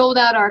we've sold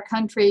out our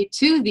country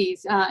to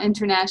these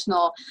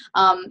international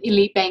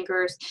elite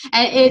bankers.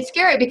 And it's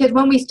scary because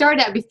when we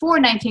started out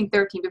before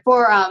 1913,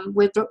 before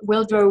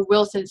Woodrow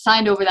Wilson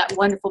signed over that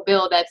wonderful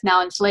bill that's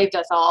now enslaved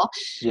us all,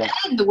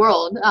 and the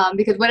world,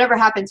 because whatever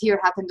happens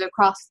here happens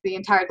across the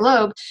entire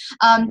globe,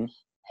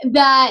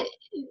 that,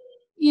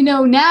 you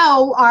know,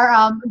 now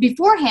our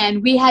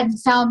beforehand we had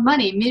sound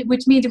money,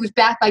 which means it was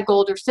backed by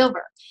gold or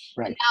silver.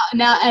 Right.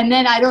 Now, and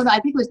then I don't know, I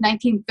think it was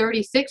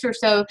 1936 or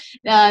so,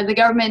 the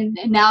government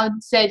now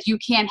said you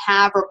can't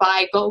have or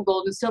buy gold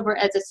and silver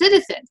as a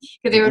citizen,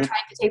 because they were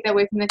trying to take that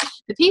away from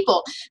the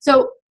people.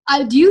 So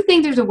do you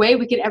think there's a way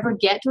we could ever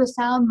get to a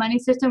sound money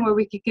system where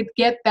we could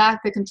get back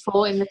the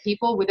control in the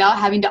people without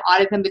having to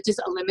audit them, but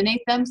just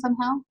eliminate them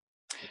somehow?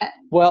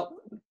 Well,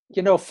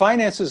 you know,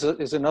 finance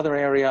is another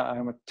area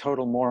I'm a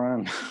total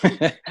moron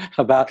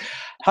about.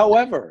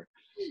 However,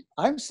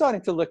 I'm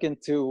starting to look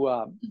into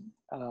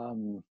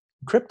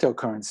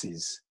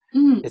cryptocurrencies.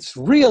 It's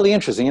really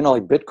interesting, you know,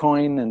 like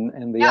Bitcoin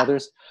and the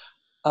others.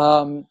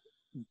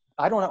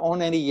 I don't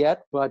own any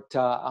yet, but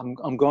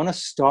I'm going to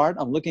start.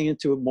 I'm looking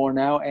into it more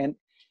now. And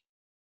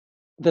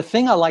the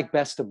thing I like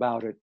best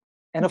about it,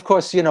 and of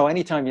course, you know,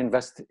 anytime you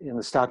invest in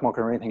the stock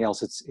market or anything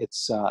else,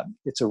 it's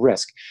a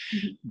risk.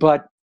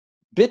 But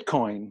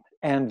Bitcoin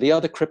and the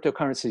other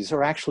cryptocurrencies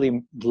are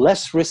actually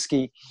less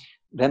risky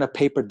than a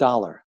paper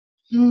dollar,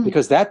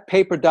 because that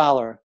paper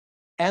dollar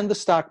and the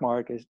stock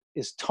market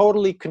is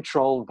totally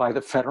controlled by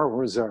the Federal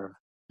Reserve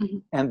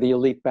and the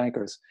elite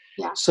bankers.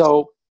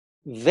 So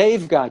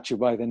they've got you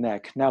by the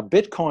neck. Now,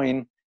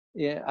 Bitcoin,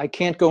 I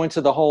can't go into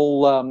the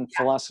whole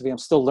philosophy. I'm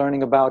still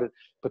learning about it,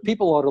 but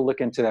people ought to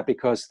look into that,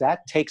 because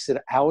that takes it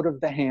out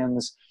of the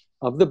hands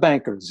of the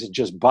bankers. It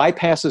just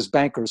bypasses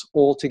bankers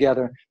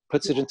altogether,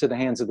 puts it into the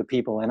hands of the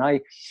people. And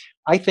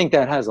I think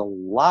that has a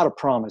lot of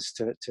promise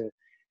to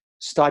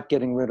start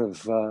getting rid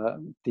of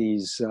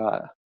these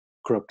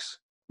crooks.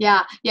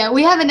 Yeah.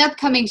 We have an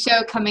upcoming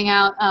show coming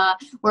out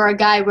where a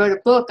guy wrote a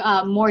book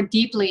more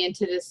deeply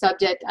into the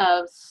subject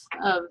of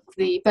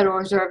the Federal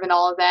Reserve and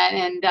all of that.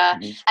 And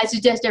I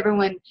suggest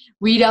everyone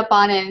read up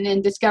on it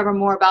and discover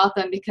more about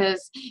them,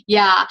 because,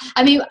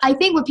 I mean, I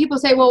think when people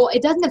say, well,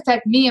 it doesn't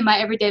affect me in my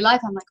everyday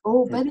life, I'm like,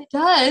 oh, but it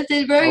does.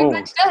 It very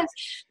much does.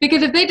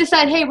 Because if they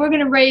decide, hey, we're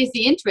going to raise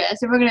the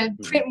interest and we're going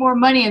to print more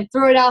money and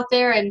throw it out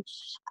there, and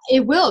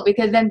it will,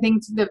 because then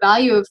the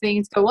value of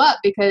things go up,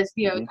 because,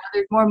 you know, now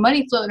there's more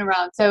money floating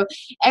around. So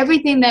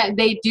everything that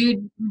they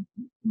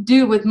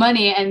do with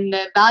money and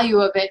the value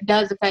of it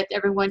does affect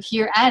everyone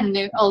here and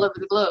all over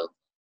the globe.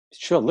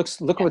 Sure. Look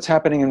at what's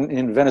happening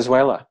in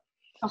Venezuela,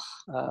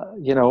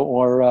 you know,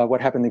 or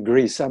what happened in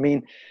Greece. I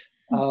mean,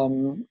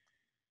 and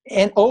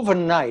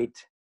overnight,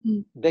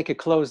 they could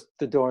close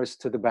the doors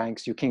to the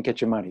banks. You can't get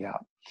your money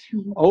out.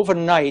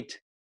 Overnight,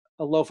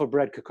 a loaf of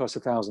bread could cost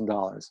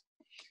 $1,000.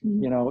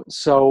 You know,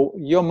 so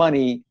your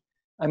money,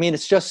 I mean,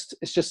 it's just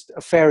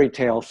a fairy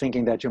tale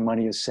thinking that your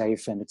money is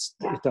safe and it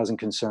doesn't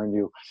concern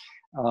you.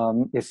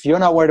 If you're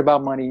not worried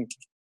about money,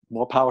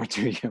 more power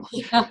to you.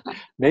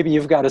 Maybe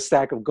you've got a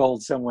stack of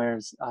gold somewhere.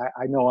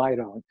 I know I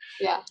don't.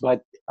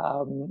 But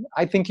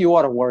I think you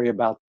ought to worry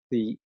about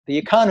the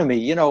economy.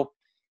 You know,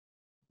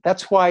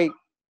 that's why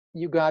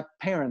you got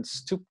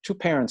parents. Two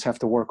parents have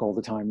to work all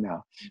the time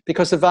now,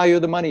 because the value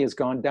of the money has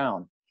gone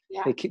down.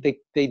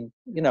 They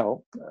you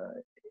know.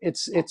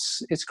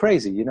 It's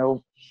crazy, you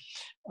know.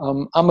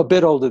 I'm a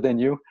bit older than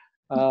you.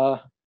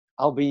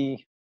 I'll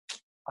be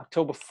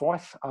October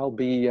 4th. I'll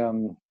be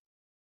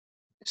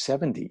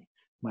 70.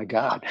 My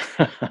God.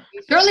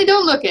 You certainly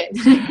don't look it.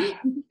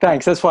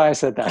 Thanks. That's why I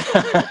said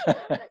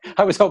that.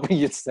 I was hoping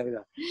you'd say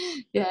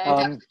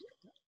that.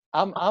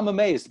 I'm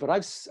amazed, but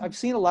I've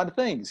seen a lot of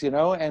things, you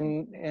know,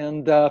 and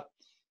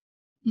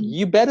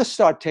you better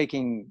start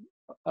taking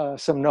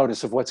some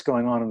notice of what's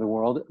going on in the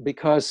world,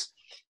 because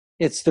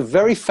it's the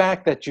very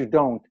fact that you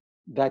don't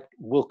that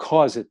will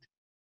cause it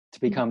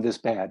to become this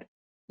bad.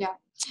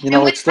 You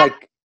know, it's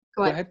like,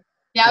 go ahead.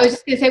 Yeah, I was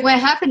just going to say, when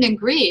it happened in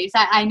Greece,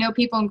 I know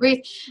people in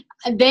Greece,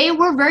 they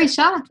were very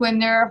shocked when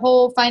their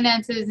whole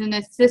finances in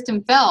the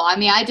system fell. I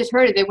mean, I just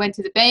heard it. They went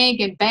to the bank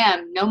and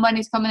bam, no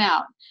money's coming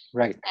out.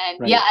 Right. And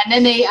right. yeah, and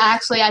then they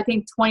actually, I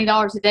think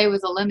 $20 a day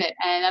was the limit.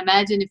 And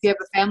imagine if you have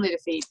a family to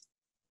feed.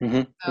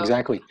 Mm-hmm. So.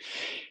 Exactly.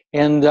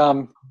 And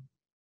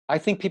I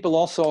think people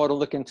also ought to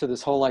look into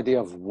this whole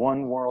idea of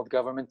one world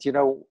government. You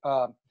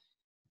know,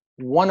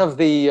 one of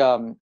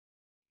the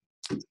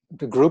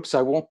groups,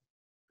 I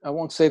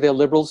won't say they're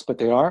liberals, but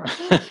they are.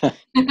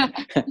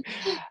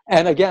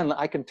 And again,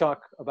 I can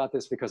talk about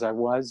this because I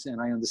was, and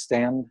I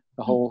understand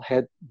the whole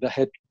head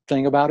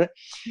thing about it.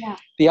 Yeah.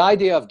 The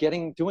idea of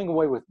doing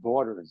away with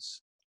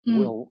borders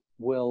will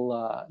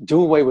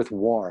do away with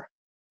war.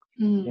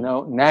 You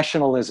know,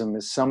 nationalism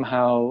is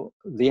somehow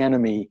the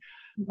enemy.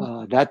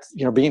 That,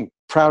 you know, being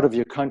proud of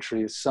your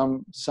country is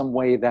some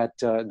way that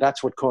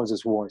that's what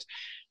causes wars.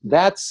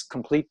 That's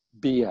complete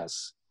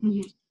BS.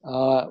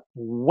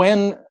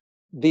 When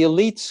the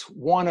elites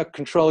want to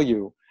control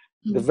you,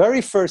 the very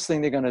first thing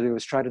they're going to do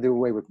is try to do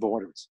away with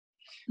borders.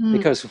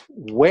 Because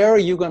where are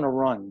you going to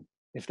run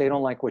if they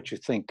don't like what you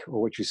think or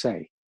what you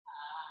say?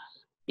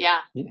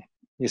 Yeah.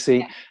 You see?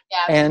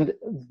 Yeah. And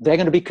they're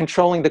going to be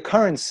controlling the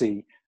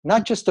currency,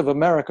 not just of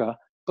America,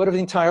 but of the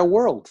entire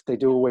world. They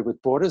do away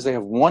with borders. They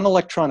have one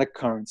electronic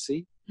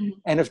currency.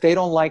 And if they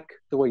don't like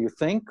the way you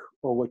think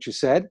or what you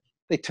said,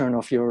 they turn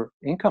off your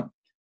income.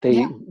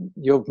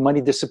 Your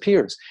money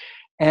disappears.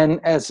 And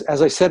as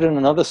I said in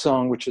another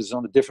song, which is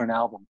on a different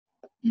album,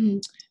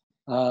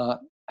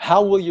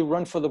 how will you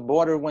run for the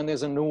border when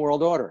there's a new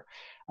world order?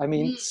 I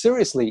mean,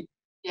 seriously,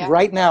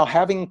 right now,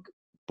 having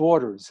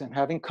borders and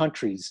having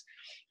countries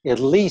at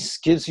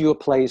least gives you a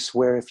place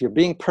where if you're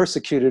being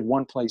persecuted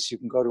one place, you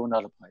can go to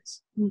another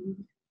place.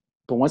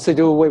 But once they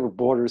do away with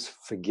borders,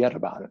 forget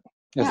about it.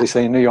 As they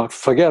say in New York,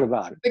 forget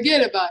about it.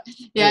 Forget about it.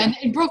 Yeah.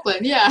 In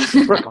Brooklyn,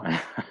 Brooklyn.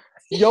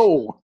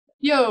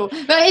 Yo,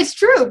 but it's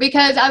true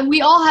because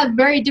we all have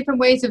very different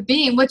ways of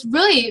being. What's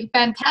really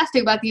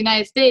fantastic about the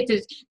United States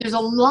is there's a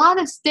lot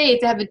of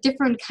states that have a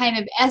different kind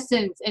of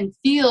essence and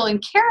feel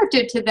and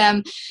character to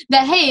them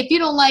that, hey, if you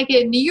don't like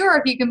it in New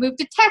York, you can move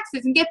to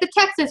Texas and get the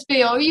Texas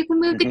feel, or you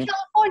can move to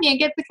California and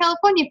get the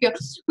California feel.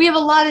 We have a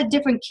lot of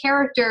different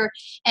character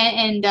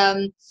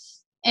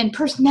and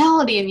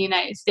personality in the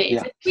United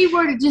States. If we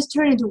were to just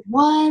turn into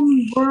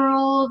one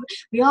world,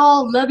 we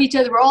all love each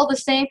other, we're all the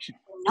same.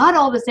 Not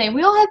all the same.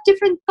 We all have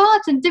different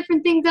thoughts and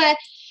different things that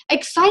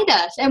excite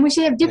us, and we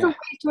should have different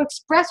ways to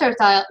express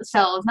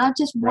ourselves, not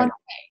just one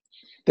way.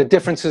 The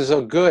differences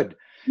are good,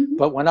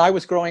 but when I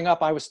was growing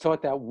up, I was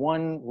taught that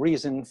one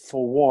reason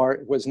for war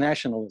was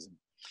nationalism,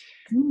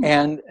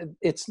 and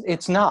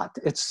it's not.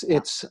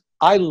 It's.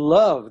 I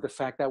love the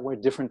fact that we're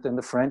different than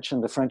the French,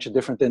 and the French are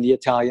different than the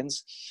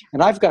Italians,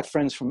 and I've got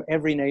friends from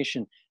every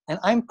nation, and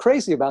I'm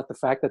crazy about the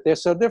fact that they're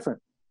so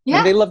different,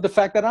 and they love the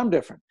fact that I'm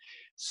different.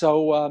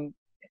 So.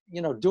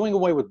 You know, doing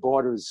away with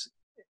borders,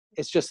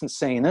 it's just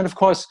insane. And of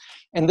course,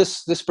 and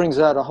this brings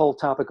out a whole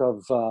topic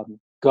of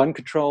gun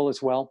control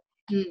as well.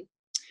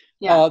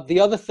 The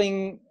other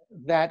thing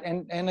that,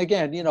 and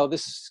again, you know,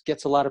 this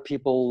gets a lot of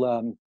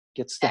people,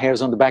 gets the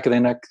hairs on the back of their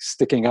neck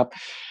sticking up.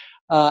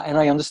 And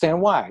I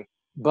understand why.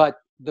 But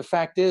the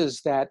fact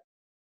is that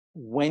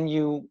when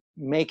you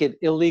make it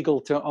illegal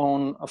to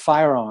own a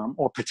firearm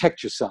or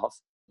protect yourself,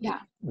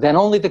 then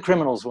only the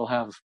criminals will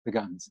have the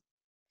guns.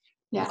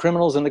 The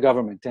criminals and the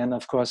government, and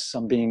of course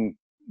I'm being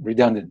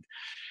redundant.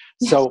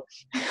 So,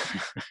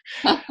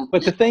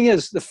 but the thing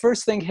is, the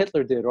first thing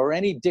Hitler did, or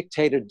any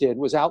dictator did,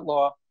 was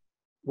outlaw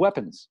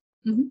weapons,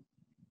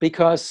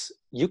 because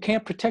you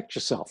can't protect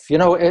yourself. You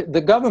know,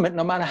 the government,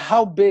 no matter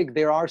how big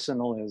their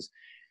arsenal is,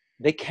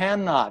 they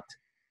cannot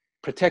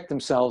protect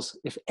themselves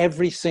if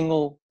every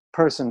single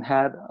person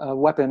had a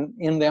weapon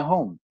in their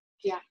home.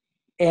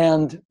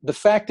 And the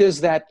fact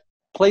is that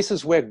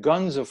places where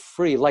guns are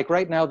free, like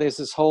right now, there's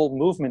this whole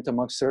movement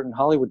amongst certain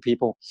Hollywood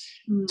people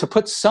to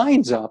put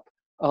signs up,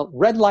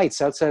 red lights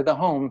outside the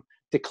home,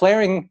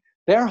 declaring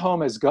their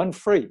home as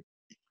gun-free.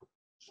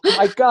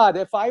 My God,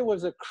 if I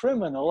was a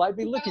criminal, I'd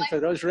be looking for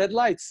those red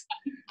lights.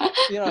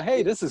 You know,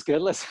 hey, this is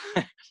good.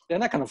 They're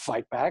not going to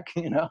fight back,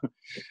 you know.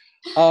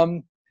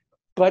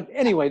 But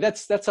anyway,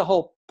 that's a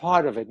whole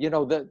part of it. You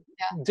know, the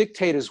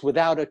dictators,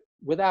 without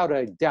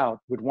a doubt,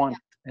 would want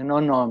an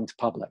unarmed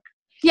public.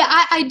 Yeah,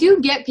 I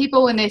do get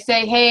people when they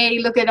say, hey,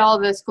 look at all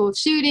the school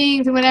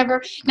shootings and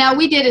whatever. Now,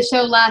 we did a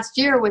show last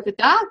year with a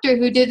doctor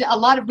who did a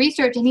lot of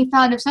research, and he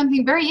found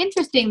something very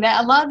interesting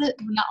that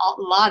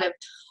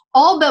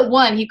all but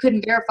one, he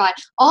couldn't verify,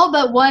 all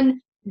but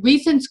one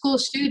recent school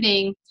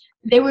shooting,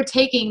 they were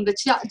taking, the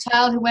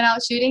child who went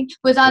out shooting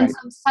was on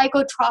some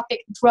psychotropic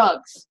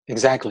drugs.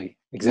 Exactly.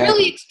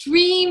 Really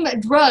extreme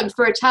drugs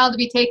for a child to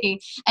be taking.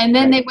 And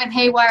then they went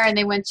haywire and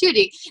they went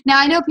shooting. Now,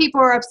 I know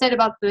people are upset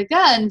about the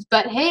guns,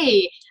 but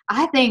hey,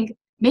 I think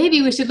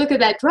maybe we should look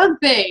at that drug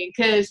thing,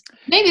 because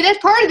maybe that's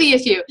part of the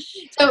issue.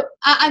 So,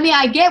 I mean,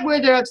 I get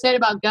where they're upset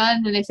about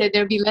guns and they said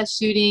there'd be less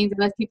shootings and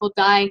less people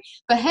dying.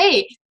 But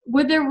hey,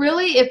 would there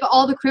really, if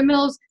all the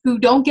criminals who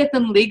don't get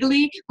them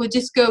legally would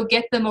just go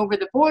get them over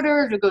the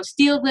border or go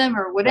steal them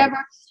or whatever,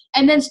 Right.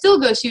 and then still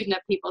go shooting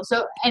up people?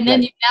 So, and then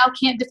Right. you now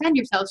can't defend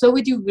yourself. So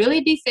would you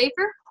really be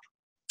safer?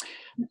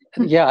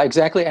 Yeah,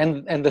 exactly.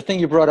 And the thing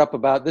you brought up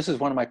about, this is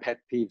one of my pet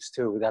peeves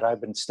too, that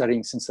I've been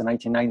studying since the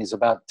 1990s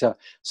about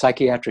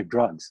psychiatric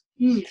drugs.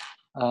 Mm.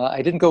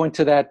 I didn't go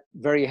into that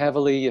very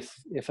heavily,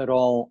 if at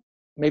all,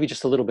 maybe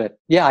just a little bit.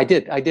 Yeah, I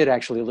did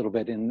actually a little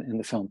bit in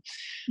the film.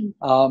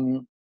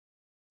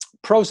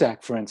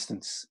 Prozac, for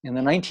instance, in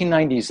the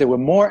 1990s, there were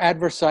more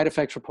adverse side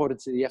effects reported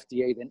to the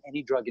FDA than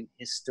any drug in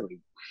history.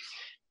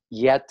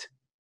 Yet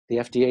the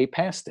FDA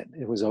passed it.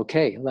 It was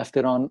okay, left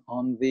it on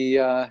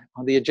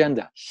the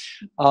agenda.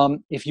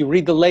 If you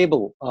read the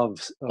label of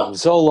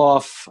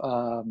Zoloft,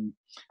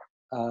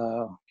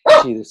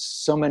 there's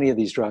so many of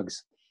these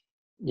drugs.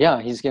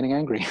 Yeah, he's getting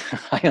angry.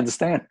 I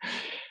understand.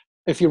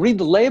 If you read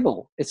the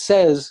label, it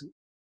says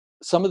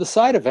some of the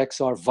side effects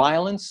are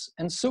violence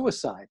and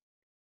suicide.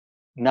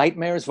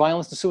 Nightmares,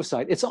 violence, and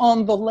suicide. It's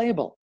on the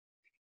label.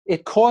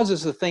 It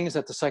causes the things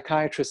that the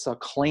psychiatrists are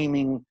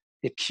claiming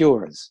it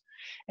cures.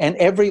 And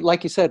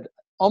like you said,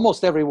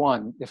 almost every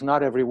one, if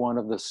not every one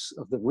of the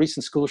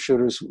recent school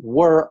shooters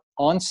were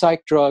on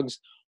psych drugs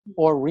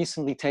or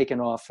recently taken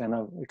off and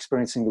are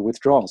experiencing the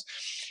withdrawals.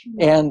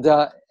 And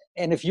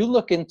if you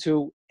look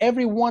into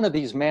every one of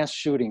these mass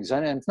shootings,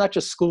 and it's not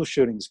just school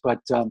shootings, but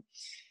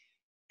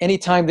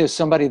anytime there's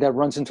somebody that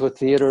runs into a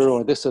theater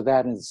or this or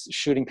that and is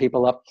shooting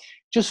people up,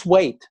 just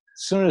wait.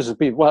 As soon as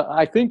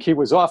I think he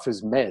was off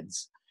his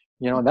meds,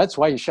 and that's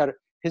why he shot it.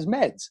 His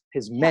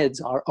meds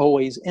are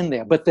always in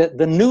there. But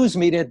the news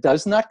media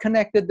does not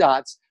connect the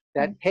dots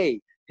that, hey,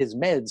 his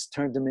meds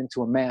turned him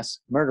into a mass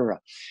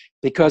murderer.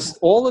 Because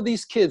all of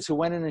these kids who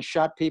went in and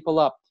shot people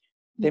up,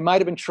 they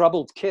might have been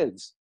troubled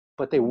kids,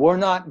 but they were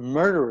not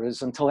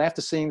murderers until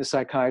after seeing the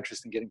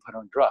psychiatrist and getting put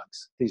on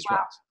these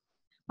drugs.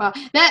 Wow,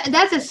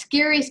 that's a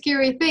scary,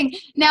 scary thing.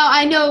 Now,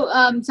 I know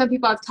some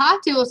people I've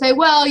talked to will say,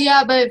 well,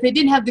 yeah, but if they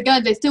didn't have the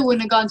guns, they still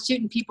wouldn't have gone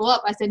shooting people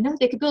up. I said, no,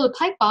 they could build a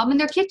pipe bomb in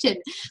their kitchen.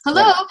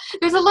 Hello? Right.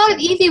 There's a lot of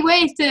easy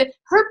ways to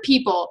hurt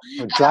people.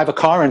 Or drive a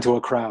car into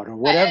a crowd or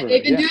whatever.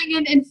 They've been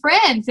doing it in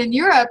France and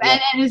Europe.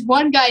 And as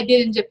one guy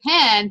did in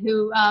Japan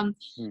who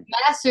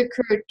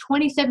massacred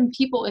 27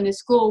 people in his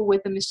school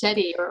with a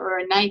machete or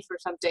a knife or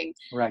something.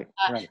 Right,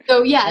 right.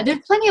 So, yeah,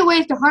 there's plenty of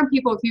ways to harm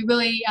people if you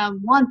really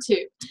want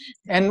to.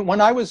 And when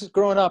I was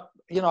growing up,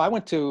 I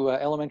went to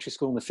elementary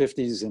school in the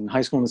 50s and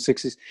high school in the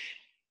 60s.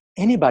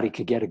 Anybody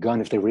could get a gun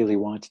if they really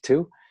wanted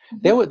to.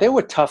 There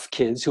were tough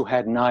kids who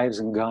had knives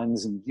and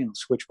guns and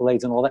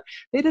switchblades and all that.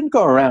 They didn't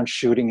go around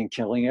shooting and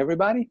killing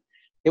everybody.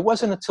 It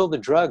wasn't until the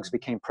drugs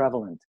became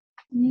prevalent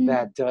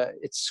that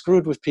it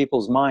screwed with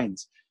people's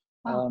minds.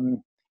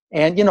 And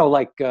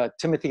like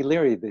Timothy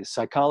Leary, the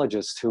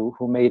psychologist who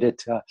made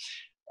it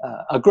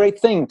a great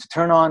thing to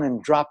turn on,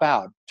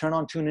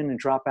 tune in and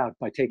drop out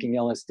by taking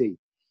LSD.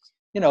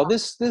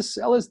 This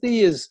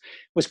LSD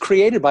was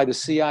created by the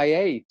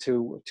CIA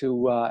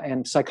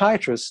and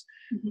psychiatrists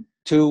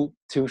to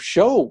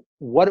show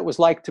what it was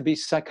like to be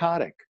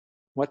psychotic,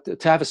 to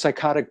have a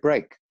psychotic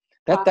break.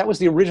 That was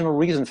the original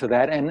reason for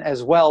that, and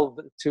as well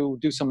to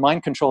do some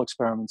mind control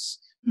experiments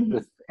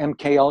with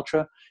MK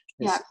Ultra.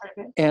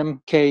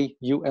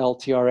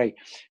 MKULTRA,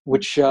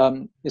 which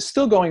is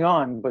still going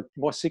on, but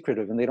more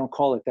secretive, and they don't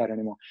call it that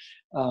anymore.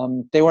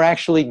 They were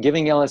actually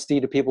giving LSD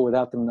to people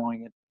without them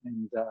knowing it,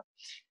 and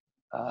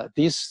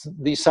these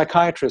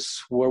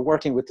psychiatrists were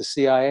working with the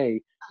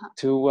CIA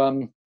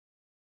to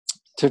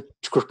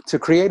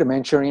create a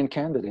Manchurian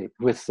Candidate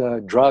with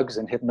drugs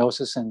and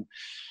hypnosis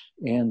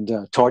and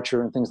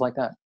torture and things like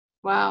that.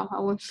 Wow.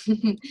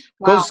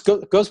 Wow.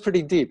 Goes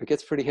pretty deep. It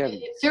gets pretty heavy.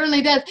 It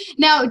certainly does.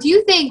 Now, do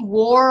you think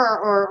war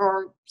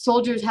or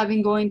soldiers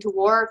going to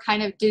war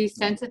kind of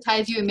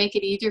desensitize you and make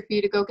it easier for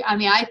you to go? I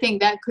mean, I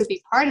think that could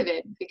be part of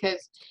it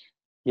because.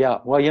 Yeah.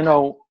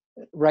 Well,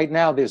 right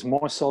now there's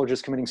more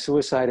soldiers committing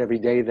suicide every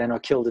day than are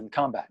killed in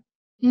combat.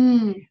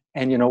 And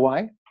you know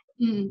why?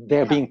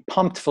 They're being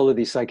pumped full of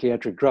these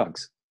psychiatric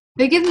drugs.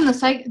 They give them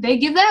they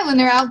give that when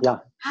they're out? Yeah.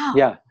 Wow.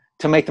 Yeah.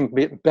 To make them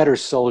better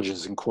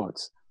soldiers, in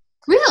quotes.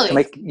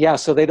 Really?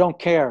 So they don't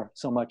care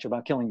so much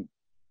about killing.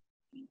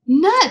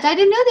 Nuts! I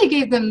didn't know they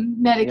gave them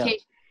medication.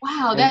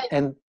 Yeah.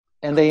 Wow,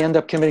 and they end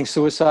up committing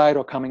suicide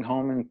or coming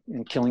home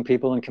and killing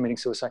people and committing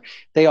suicide.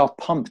 They are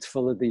pumped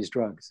full of these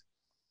drugs.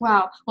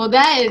 Wow. Well,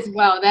 that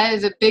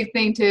is a big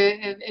thing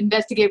to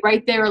investigate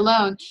right there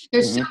alone.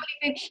 There's so many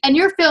things, and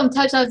your film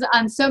touches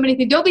on so many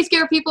things. Don't be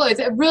scared, people. It's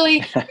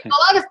really a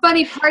lot of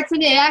funny parts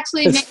in it.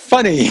 It's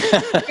funny.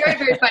 Very,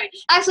 very funny.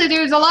 Actually,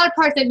 there's a lot of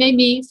parts that made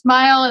me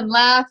smile and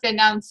laugh, and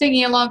I'm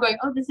singing along, going,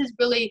 "Oh, this is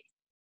really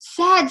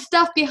sad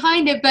stuff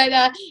behind it." But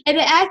and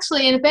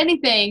if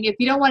anything, if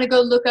you don't want to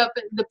go look up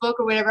the book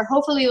or whatever,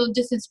 hopefully it'll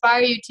just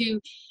inspire you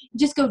to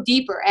just go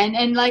deeper.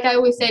 And like I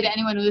always say to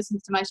anyone who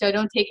listens to my show,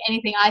 don't take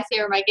anything I say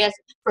or my guests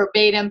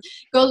verbatim.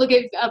 Go look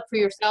it up for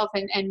yourself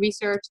and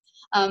research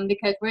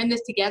because we're in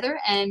this together,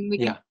 and we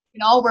can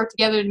can all work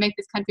together to make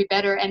this country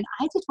better. And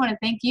I just want to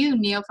thank you,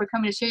 Neal, for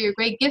coming to share your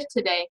great gift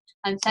today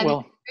on Savvy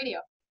Well, Radio.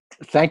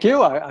 thank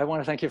you. I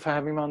want to thank you for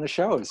having me on the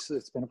show. It's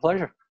been a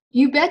pleasure.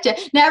 You betcha.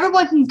 Now,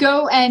 everyone can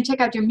go and check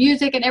out your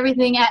music and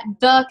everything at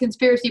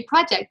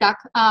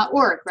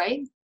theconspiracyproject.org,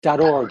 right?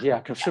 .org,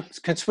 yeah.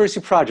 Conspiracy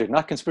Project,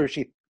 not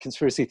conspiracy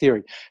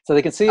theory. So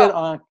they can see it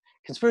on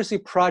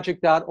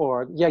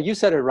conspiracyproject.org. Yeah, you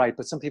said it right,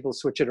 but some people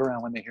switch it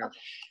around when they hear it.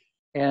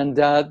 And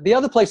the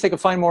other place they can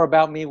find more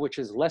about me, which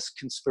is less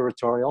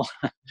conspiratorial,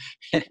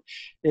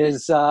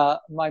 is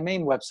my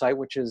main website,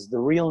 which is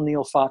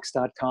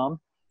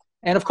therealnealfox.com.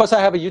 And of course, I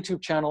have a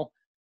YouTube channel,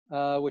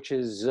 which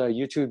is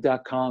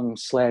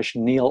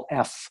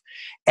youtube.com/NealF.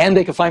 And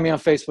they can find me on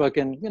Facebook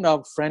and,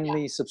 friend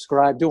me,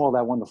 subscribe, do all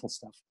that wonderful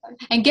stuff.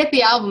 And get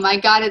the album. I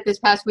got it this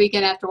past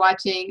weekend after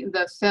watching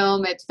the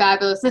film. It's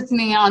fabulous.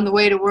 Listening on the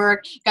way to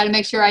work. Got to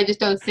make sure I just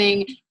don't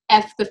sing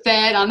F the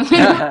Fed on the way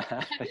to work.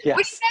 Yes.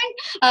 What do you think?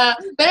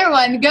 But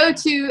everyone, go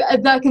to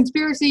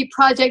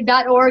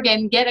theconspiracyproject.org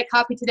and get a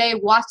copy today.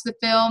 Watch the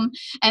film.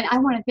 And I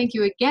want to thank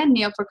you again,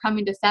 Neal, for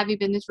coming to Savvy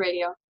Business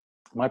Radio.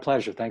 My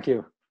pleasure. Thank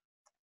you.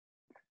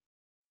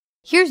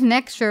 Here's an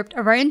excerpt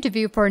of our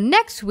interview for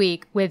next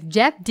week with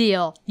Jeff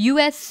Deal,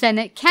 U.S.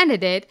 Senate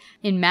candidate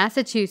in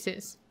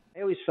Massachusetts.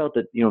 I always felt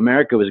that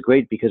America was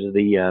great because of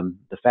the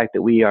fact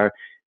that we are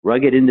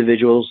rugged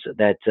individuals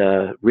that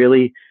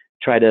really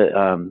try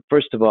to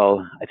first of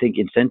all, I think,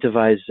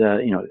 incentivize.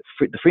 The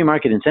free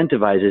market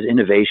incentivizes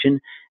innovation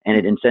and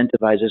it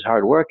incentivizes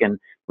hard work. And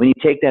when you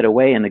take that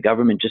away and the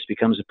government just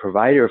becomes a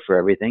provider for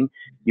everything,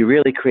 you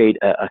really create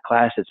a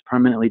class that's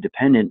permanently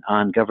dependent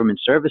on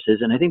government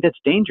services. And I think that's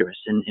dangerous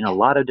in a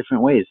lot of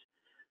different ways.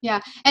 Yeah,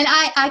 and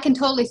I can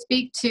totally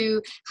speak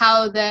to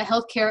how the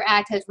Healthcare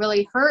Act has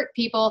really hurt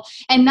people,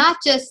 and not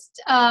just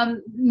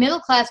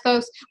middle-class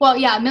folks. Well,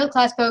 yeah,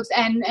 middle-class folks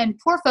and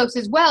poor folks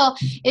as well.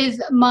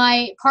 Is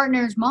my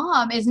partner's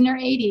mom is in her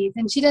 80s,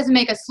 and she doesn't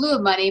make a slew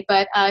of money,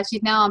 but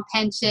she's now on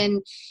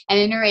pension and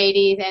in her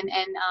 80s and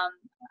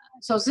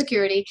Social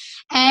Security,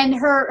 and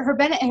her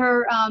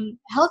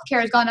health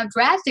care has gone up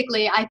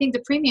drastically. I think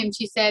the premium,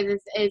 she says,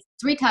 is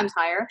 3 times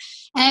higher.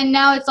 And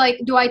now it's like,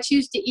 do I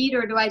choose to eat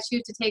or do I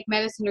choose to take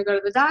medicine or go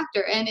to the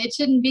doctor? And it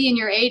shouldn't be in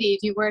your 80s.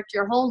 You worked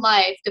your whole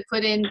life to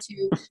put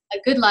into a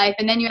good life,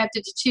 and then you have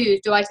to choose,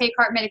 do I take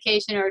heart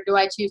medication or do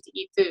I choose to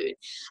eat food?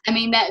 I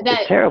mean,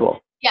 that's terrible.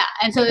 Yeah,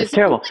 and so it's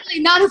terrible.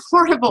 completely not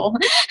affordable.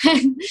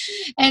 and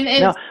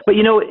it's, no, but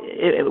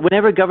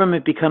whenever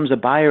government becomes a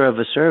buyer of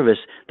a service,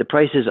 the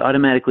prices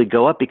automatically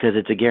go up because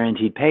it's a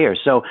guaranteed payer.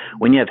 So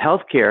when you have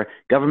healthcare,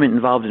 government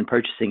involved in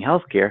purchasing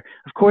healthcare,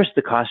 of course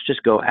the costs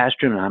just go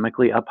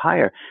astronomically up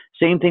higher.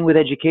 Same thing with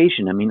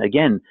education. I mean,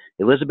 again,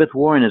 Elizabeth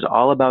Warren is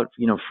all about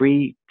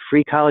free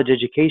college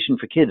education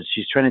for kids.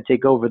 She's trying to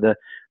take over the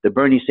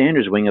Bernie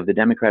Sanders wing of the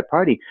Democrat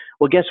Party.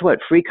 Well, guess what?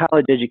 Free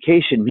college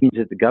education means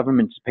that the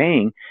government's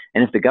paying,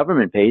 and if the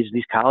government pays,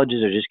 these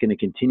colleges are just going to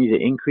continue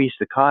to increase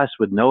the cost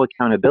with no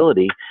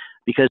accountability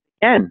because,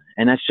 again,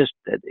 and that's just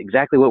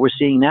exactly what we're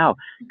seeing now.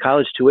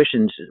 College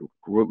tuition's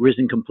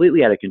risen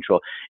completely out of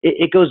control.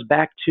 It goes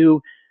back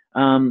to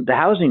the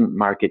housing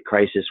market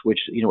crisis, which,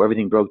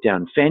 everything broke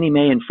down. Fannie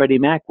Mae and Freddie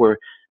Mac were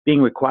being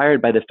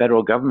required by the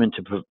federal government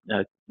to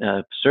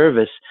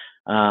service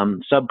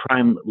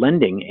subprime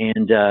lending,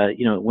 and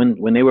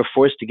when they were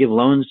forced to give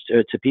loans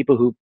to people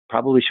who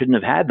probably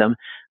shouldn't have had them,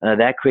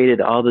 that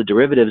created all the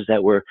derivatives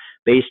that were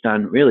based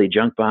on really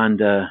junk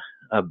bond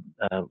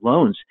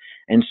loans,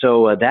 and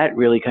so that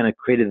really kind of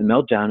created the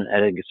meltdown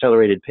at an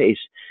accelerated pace.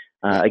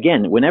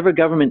 Again, whenever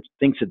government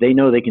thinks that they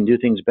know they can do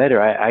things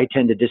better, I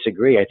tend to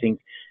disagree. I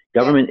think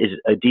government is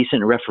a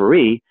decent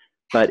referee,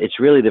 but it's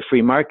really the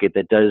free market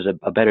that does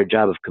a better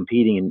job of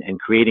competing and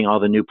creating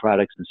all the new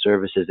products and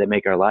services that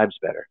make our lives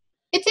better.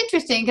 It's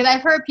interesting because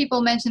I've heard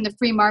people mention the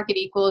free market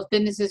equals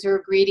businesses who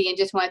are greedy and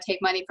just want to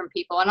take money from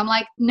people. And I'm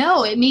like,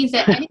 no, it means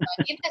that anyone,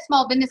 even a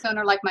small business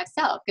owner like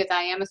myself, because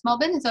I am a small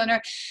business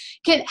owner,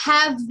 can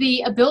have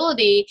the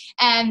ability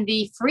and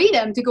the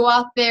freedom to go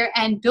out there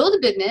and build a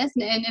business.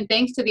 And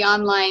thanks to the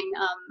online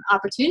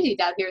opportunities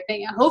out here,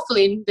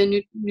 hopefully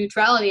the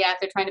neutrality act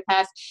they're trying to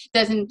pass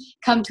doesn't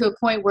come to a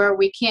point where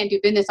we can't do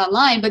business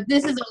online. But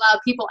this has allowed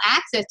people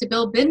access to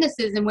build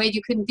businesses in ways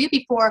you couldn't do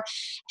before,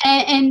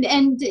 and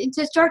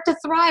to start to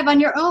thrive on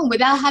your own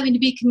without having to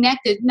be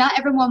connected. Not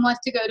everyone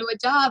wants to go to a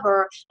job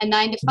or a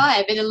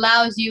 9-to-5. It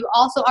allows you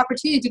also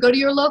opportunity to go to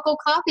your local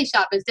coffee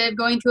shop instead of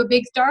going to a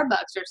big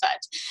Starbucks or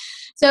such.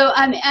 So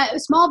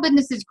small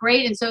business is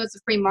great, and so is the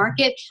free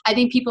market. I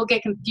think people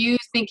get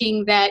confused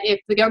thinking that if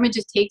the government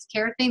just takes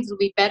care of things, it'll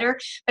be better.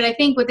 But I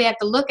think what they have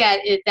to look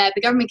at is that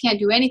the government can't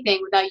do anything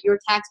without your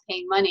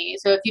tax-paying money.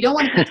 So if you don't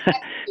want to pay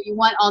taxes, but you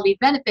want all these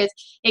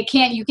benefits, you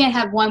can't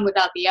have one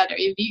without the other.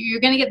 If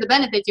you're going to get the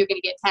benefits, you're going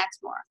to get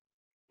taxed more.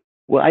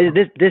 Well,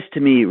 this to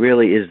me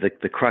really is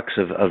the crux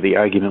of the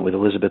argument with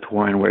Elizabeth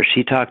Warren, where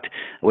she talked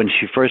when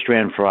she first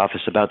ran for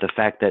office about the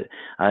fact that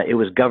it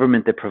was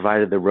government that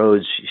provided the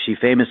roads. She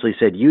famously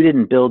said, "You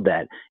didn't build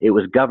that. It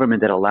was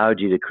government that allowed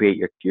you to create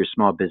your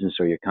small business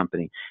or your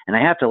company." And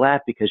I have to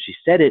laugh because she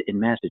said it in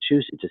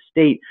Massachusetts, a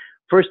state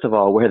first of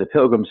all, where the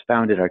Pilgrims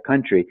founded our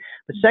country,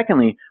 but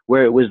secondly,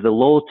 where it was the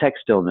Lowell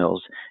textile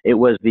mills, it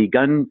was the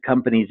gun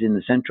companies in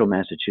the central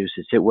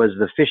Massachusetts, it was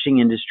the fishing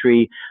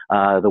industry,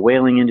 the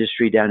whaling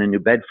industry down in New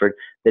Bedford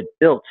that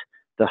built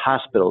the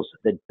hospitals,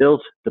 that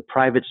built the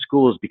private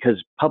schools,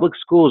 because public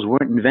schools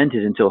weren't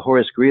invented until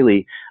Horace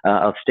Greeley,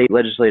 a state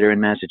legislator in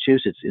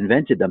Massachusetts,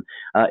 invented them.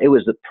 It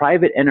was the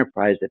private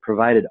enterprise that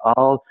provided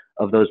all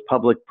of those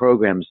public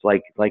programs,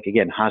 like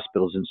again,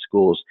 hospitals and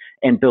schools,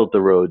 and built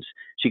the roads.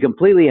 She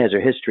completely has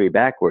her history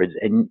backwards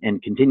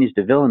and continues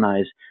to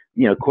villainize,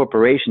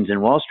 corporations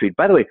in Wall Street.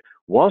 By the way,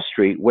 Wall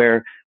Street,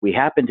 where we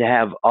happen to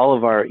have all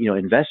of our,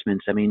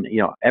 investments. I mean,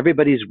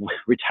 everybody's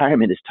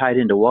retirement is tied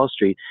into Wall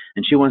Street,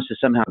 and she wants to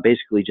somehow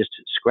basically just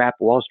scrap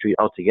Wall Street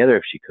altogether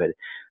if she could.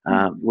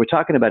 We're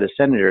talking about a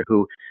senator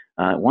who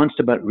wants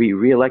to be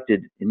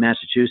reelected in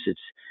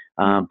Massachusetts,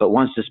 but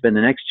wants to spend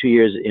the next 2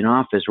 years in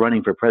office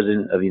running for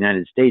president of the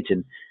United States.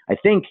 And I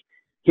think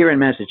here in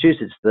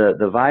Massachusetts,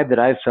 the vibe that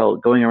I've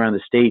felt going around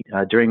the state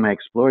during my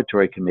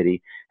exploratory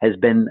committee has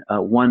been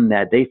one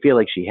that they feel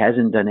like she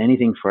hasn't done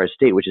anything for our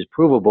state, which is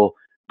provable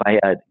by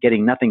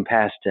getting nothing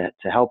passed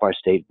to help our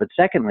state. But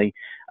secondly,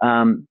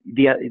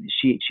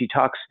 she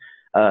talks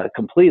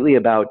completely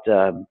about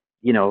the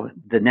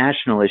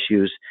national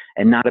issues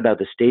and not about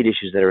the state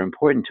issues that are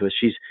important to us.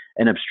 She's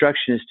an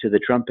obstructionist to the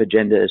Trump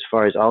agenda as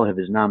far as all of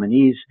his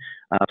nominees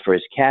for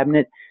his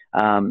cabinet.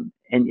 And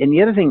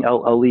the other thing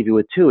I'll leave you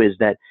with too is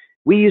that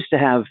we used to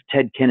have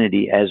Ted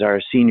Kennedy as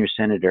our senior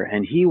senator,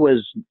 and he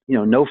was,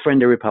 no friend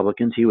to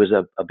Republicans. He was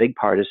a big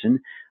partisan.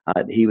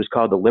 He was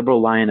called the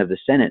liberal lion of the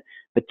Senate.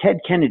 But Ted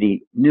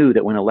Kennedy knew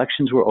that when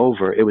elections were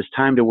over, it was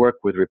time to work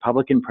with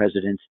Republican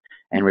presidents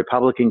and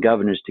Republican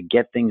governors to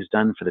get things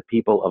done for the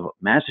people of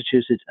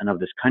Massachusetts and of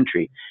this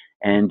country.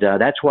 And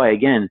that's why,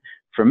 again,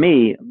 for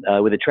me,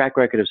 with a track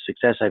record of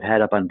success I've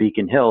had up on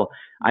Beacon Hill,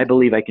 I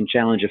believe I can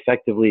challenge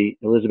effectively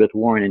Elizabeth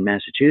Warren in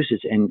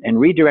Massachusetts and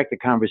redirect the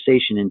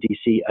conversation in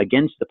D.C.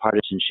 against the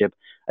partisanship,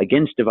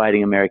 against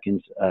dividing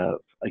Americans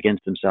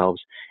against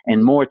themselves,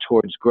 and more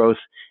towards growth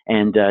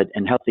and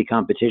healthy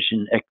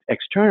competition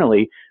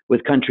externally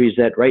with countries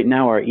that right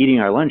now are eating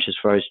our lunch, as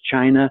far as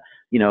China,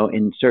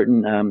 in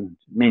certain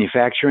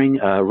manufacturing,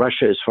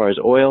 Russia as far as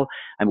oil.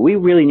 I mean, we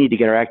really need to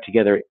get our act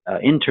together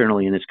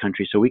internally in this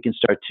country so we can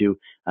start to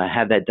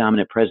have that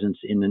dominant presence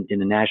in the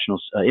international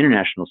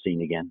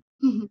scene again.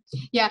 Mm-hmm.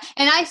 Yeah,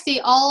 and I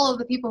see all of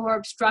the people who are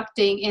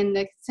obstructing in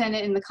the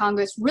Senate and the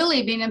Congress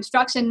really being an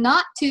obstruction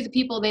not to the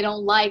people they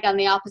don't like on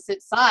the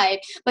opposite side,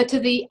 but to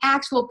the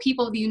actual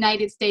people of the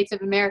United States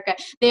of America.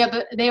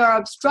 They are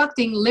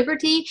obstructing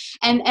liberty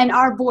and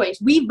our voice.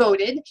 We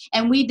voted,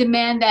 and we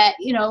demand that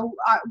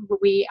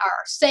we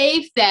are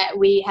safe, that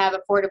we have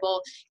affordable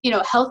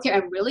healthcare,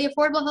 and really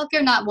affordable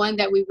healthcare, not one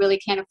that we really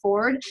can't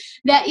afford.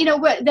 That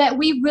that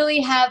we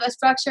really have a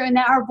structure and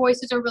that our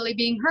voices are really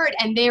being heard,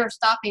 and they are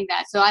stopping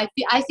that. So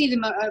I see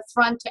them a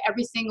front to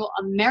every single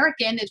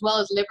American as well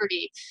as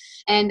liberty.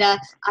 And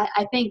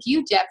I thank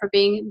you, Jeff, for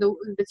being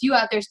the few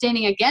out there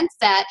standing against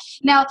that.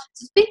 Now, to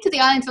speak to the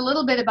audience a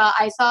little bit about,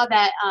 I saw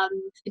that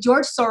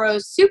George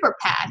Soros' super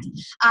PAC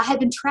had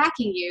been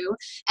tracking you,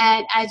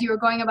 and as you were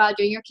going about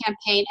doing your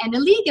campaign and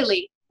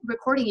illegally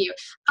recording you.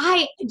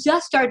 I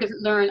just started to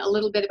learn a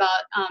little bit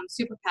about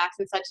super PACs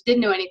and such.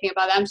 Didn't know anything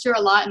about that. I'm sure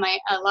a lot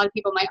of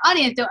people in my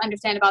audience don't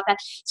understand about that.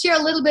 Share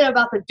a little bit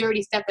about the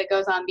dirty stuff that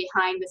goes on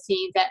behind the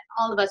scenes that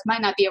all of us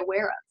might not be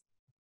aware of.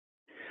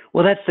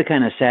 Well, that's the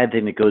kind of sad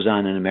thing that goes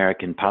on in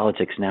American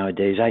politics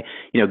nowadays.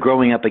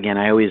 Growing up again,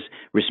 I always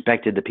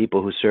respected the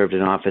people who served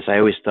in office. I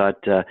always thought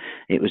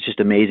it was just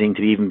amazing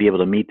to even be able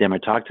to meet them or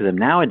talk to them.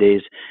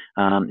 Nowadays,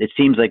 it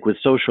seems like with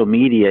social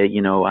media,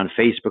 on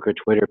Facebook or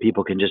Twitter,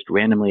 people can just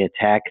randomly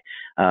attack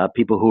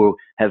people who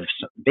have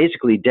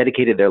basically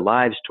dedicated their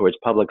lives towards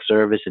public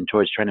service and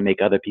towards trying to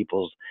make other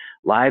people's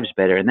lives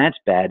better. And that's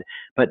bad.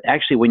 But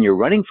actually, when you're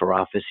running for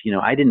office,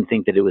 I didn't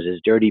think that it was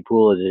as dirty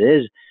pool as it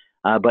is.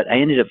 But I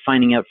ended up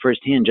finding out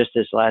firsthand just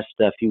this last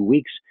few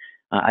weeks.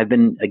 I've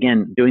been,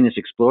 again, doing this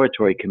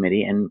exploratory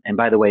committee. And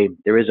by the way,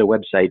 there is a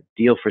website,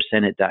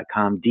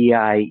 dealforsenate.com,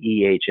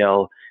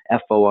 DIEHLFOR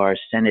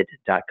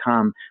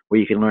Senate.com, where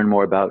you can learn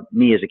more about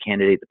me as a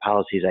candidate, the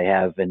policies I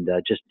have, and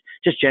just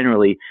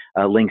generally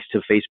links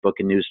to Facebook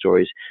and news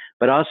stories.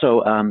 But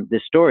also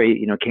this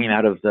story, came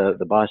out of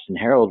the Boston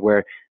Herald,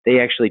 where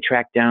they actually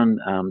tracked down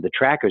the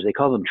trackers. They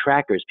call them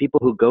trackers, people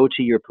who go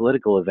to your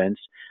political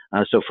events.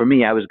 So for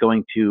me, I was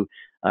going to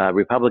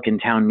Republican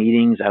town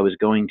meetings. I was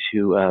going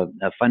to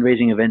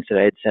fundraising events that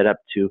I had set up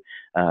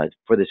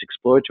for this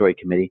exploratory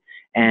committee.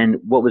 And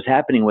what was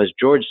happening was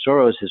George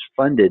Soros has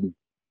funded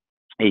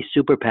a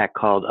super PAC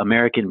called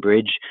American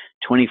Bridge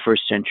 21st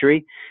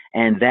Century,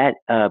 and that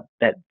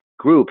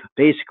group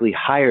basically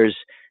hires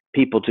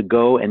people to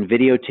go and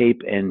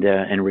videotape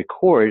and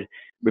record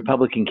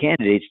Republican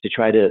candidates to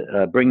try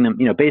to bring them,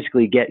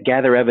 basically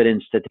gather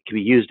evidence that can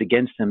be used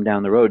against them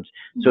down the road.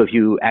 So if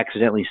you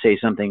accidentally say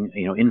something,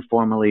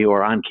 informally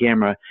or on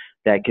camera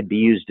that could be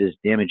used as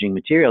damaging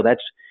material,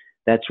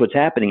 that's what's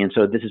happening. And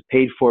so this is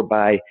paid for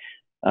by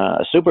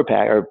a super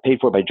PAC, or paid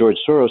for by George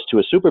Soros, to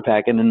a super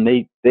PAC, and then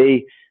they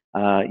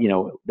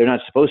they're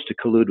not supposed to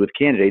collude with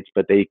candidates,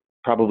 but they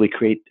probably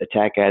create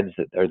attack ads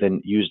that are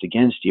then used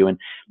against you. And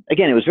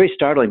again, it was very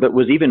startling. But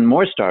what was even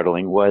more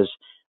startling was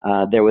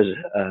there was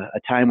a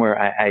time where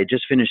I had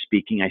just finished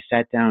speaking. I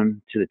sat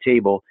down to the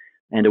table,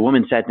 and a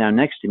woman sat down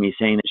next to me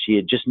saying that she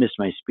had just missed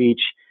my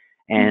speech,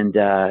 and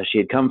she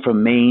had come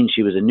from Maine.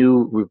 She was a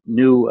new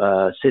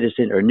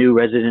citizen or new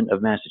resident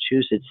of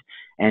Massachusetts,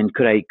 and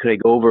could I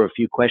go over a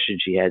few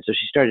questions she had? So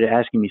she started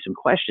asking me some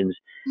questions,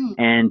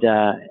 and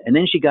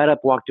then she got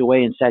up, walked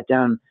away, and sat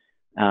down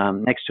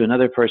next to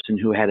another person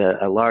who had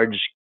a large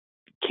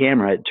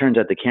camera. It turns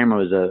out the camera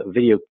was a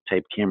video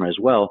type camera as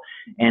well,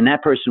 and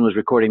that person was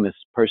recording this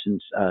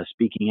person's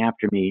speaking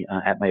after me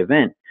at my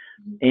event.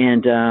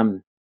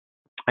 And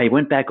I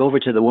went back over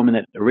to the woman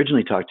that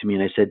originally talked to me,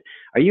 and I said,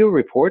 "Are you a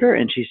reporter?"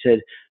 And she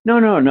said, No,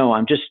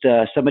 I'm just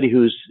somebody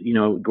who's,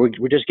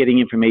 we're just getting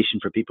information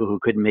for people who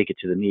couldn't make it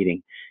to the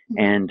meeting."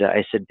 And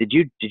I said, "Did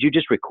you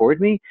just record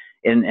me?"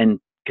 And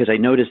because I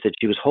noticed that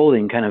she was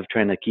holding, kind of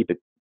trying to keep it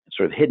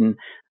sort of hidden,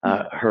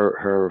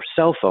 her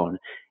cell phone.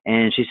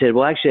 And she said,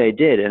 "Well, actually I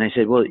did." And I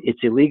said, "Well, it's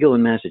illegal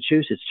in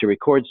Massachusetts to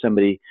record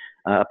somebody,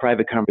 a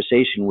private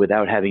conversation,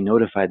 without having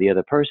notified the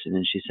other person."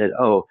 And she said,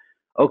 "Oh,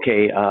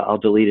 okay, I'll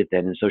delete it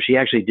then." And so she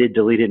actually did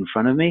delete it in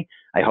front of me,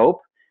 I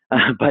hope.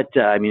 But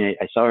I mean,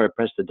 I saw her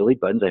press the delete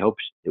buttons. I hope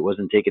it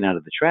wasn't taken out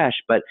of the trash.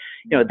 But,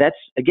 that's,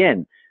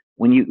 again,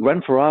 when you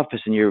run for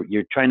office and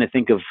you're trying to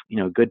think of,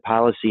 good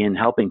policy and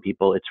helping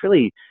people, it's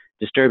really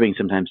disturbing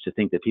sometimes to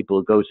think that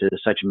people go to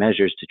such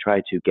measures to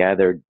try to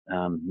gather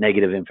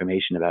negative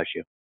information about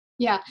you.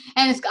 Yeah,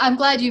 and I'm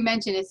glad you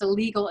mentioned it's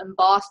illegal in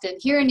Boston.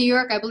 Here in New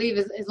York, I believe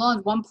as long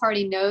as one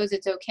party knows,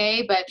 it's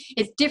okay, but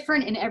it's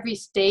different in every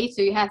state,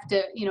 so you have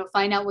to,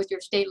 find out what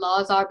your state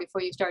laws are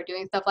before you start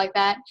doing stuff like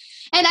that.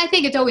 And I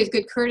think it's always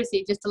good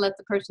courtesy just to let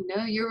the person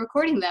know you're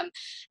recording them.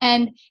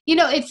 And,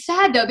 it's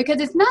sad, though,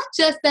 because it's not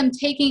just them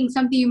taking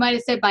something you might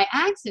have said by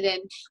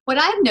accident. What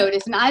I've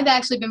noticed, and I've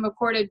actually been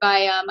recorded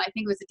by, I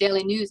think it was the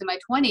Daily News in my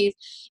 20s,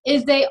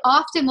 is they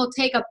often will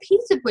take a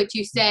piece of what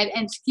you said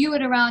and skew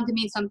it around to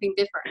mean something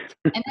different.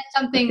 And that's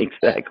something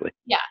exactly.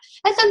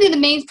 That's something the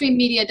mainstream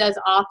media does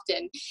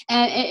often,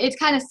 and it's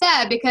kind of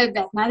sad because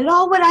that's not at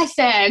all what I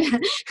said.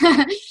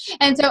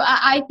 And so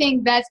I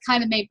think that's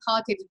kind of made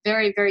politics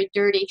very, very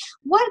dirty.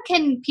 What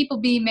can people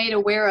be made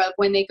aware of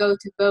when they go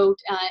to vote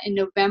in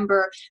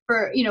November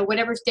for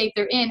whatever state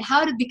they're in?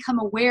 How to become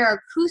aware of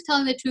who's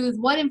telling the truth,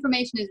 what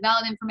information is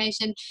valid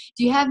information?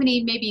 Do you have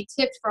any maybe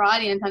tips for our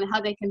audience on how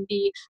they can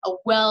be a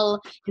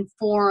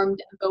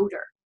well-informed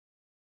voter?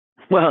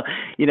 Well,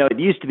 it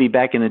used to be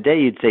back in the day,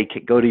 you'd say,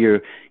 go to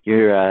your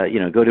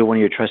go to one of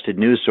your trusted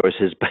news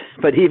sources.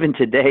 But even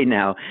today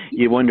now,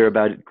 you wonder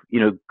about,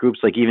 groups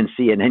like even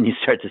CNN, you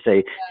start to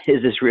say,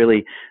 is this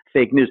really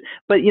fake news?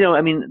 But,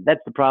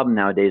 that's the problem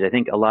nowadays. I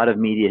think a lot of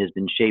media has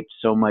been shaped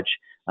so much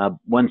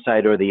one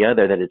side or the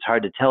other that it's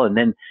hard to tell. And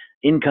then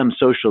in comes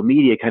social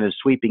media kind of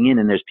sweeping in,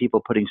 and there's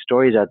people putting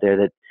stories out there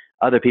that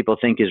other people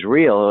think is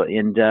real,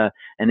 and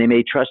they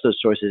may trust those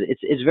sources.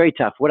 It's very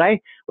tough. What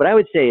I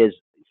would say is,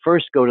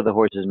 first, go to the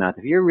horse's mouth.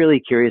 If you're really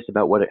curious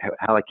about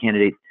how a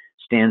candidate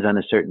stands on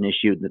a certain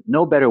issue,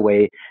 no better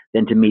way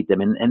than to meet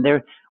them. And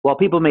while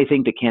people may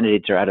think that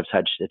candidates are out of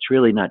touch, that's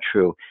really not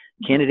true.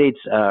 Candidates,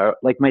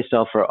 like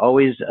myself, are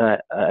always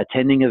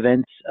attending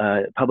events,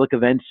 public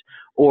events,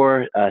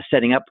 or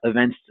setting up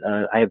events.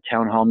 I have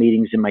town hall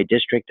meetings in my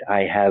district.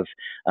 I have,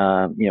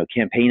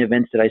 campaign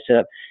events that I set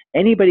up.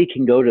 Anybody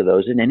can go to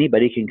those, and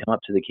anybody can come up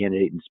to the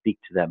candidate and speak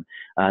to them.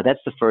 That's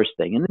the first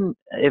thing. And then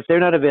if they're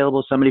not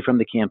available, somebody from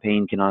the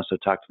campaign can also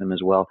talk to them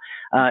as well.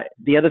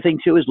 The other thing,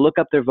 too, is look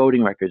up their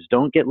voting records.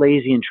 Don't get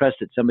lazy and trust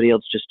that somebody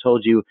else just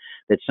told you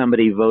that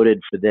somebody voted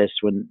for this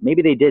when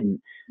maybe they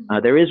didn't.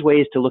 There is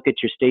ways to look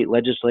at your state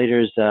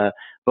legislators'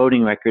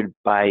 voting record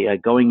by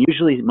going.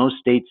 Usually most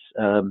states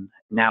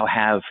now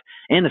have,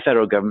 and the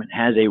federal government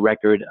has, a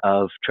record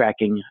of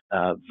tracking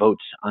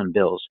votes on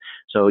bills.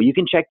 So you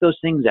can check those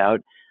things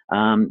out.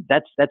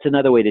 That's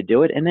another way to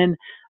do it. And then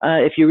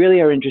if you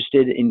really are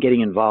interested in getting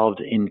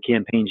involved in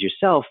campaigns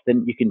yourself,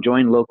 then you can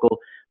join local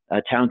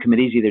town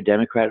committees, either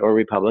Democrat or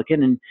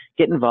Republican, and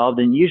get involved.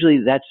 And usually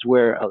that's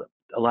where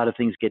a lot of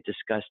things get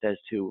discussed as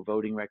to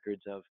voting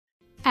records of.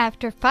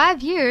 After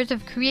 5 years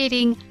of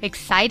creating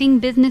exciting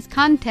business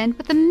content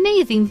with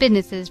amazing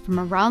businesses from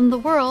around the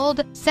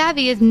world,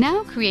 Savvy is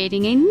now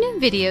creating a new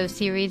video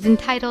series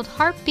entitled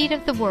Heartbeat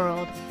of the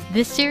World.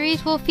 This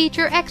series will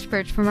feature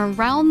experts from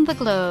around the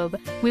globe.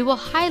 We will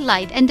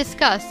highlight and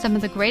discuss some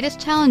of the greatest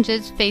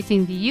challenges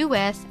facing the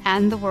U.S.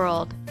 and the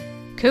world.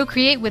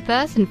 Co-create with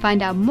us and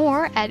find out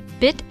more at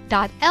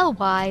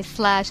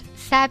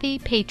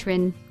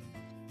bit.ly/SavvyPatron.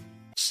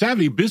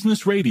 Savvy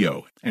Business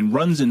Radio, and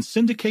runs in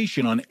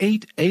syndication on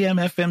 8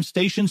 AM/FM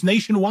stations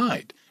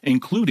nationwide,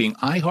 including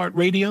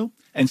iHeartRadio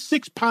and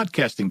 6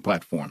 podcasting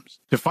platforms.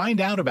 To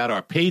find out about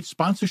our paid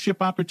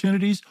sponsorship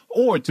opportunities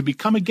or to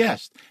become a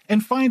guest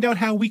and find out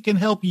how we can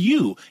help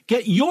you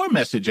get your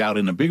message out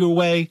in a bigger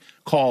way,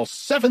 call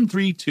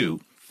 732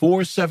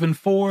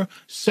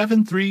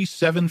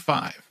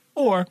 888-474-7375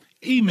 or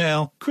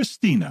email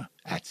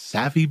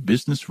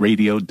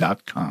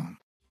Christina@savvybusinessradio.com.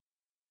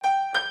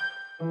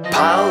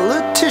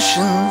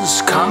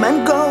 Politicians come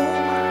and go,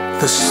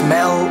 the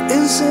smell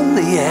is in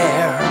the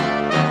air.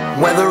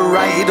 Whether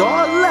right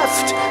or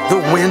left, the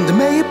wind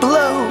may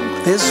blow,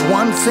 there's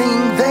one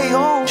thing they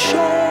all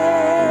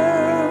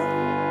share.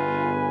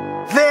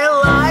 They're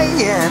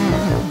lying,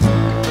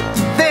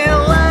 they're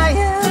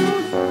lying.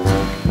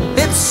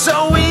 It's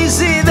so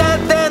easy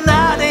that they're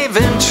not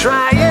even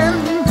trying.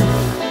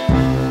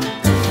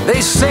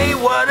 They say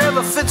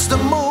whatever fits the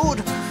mood,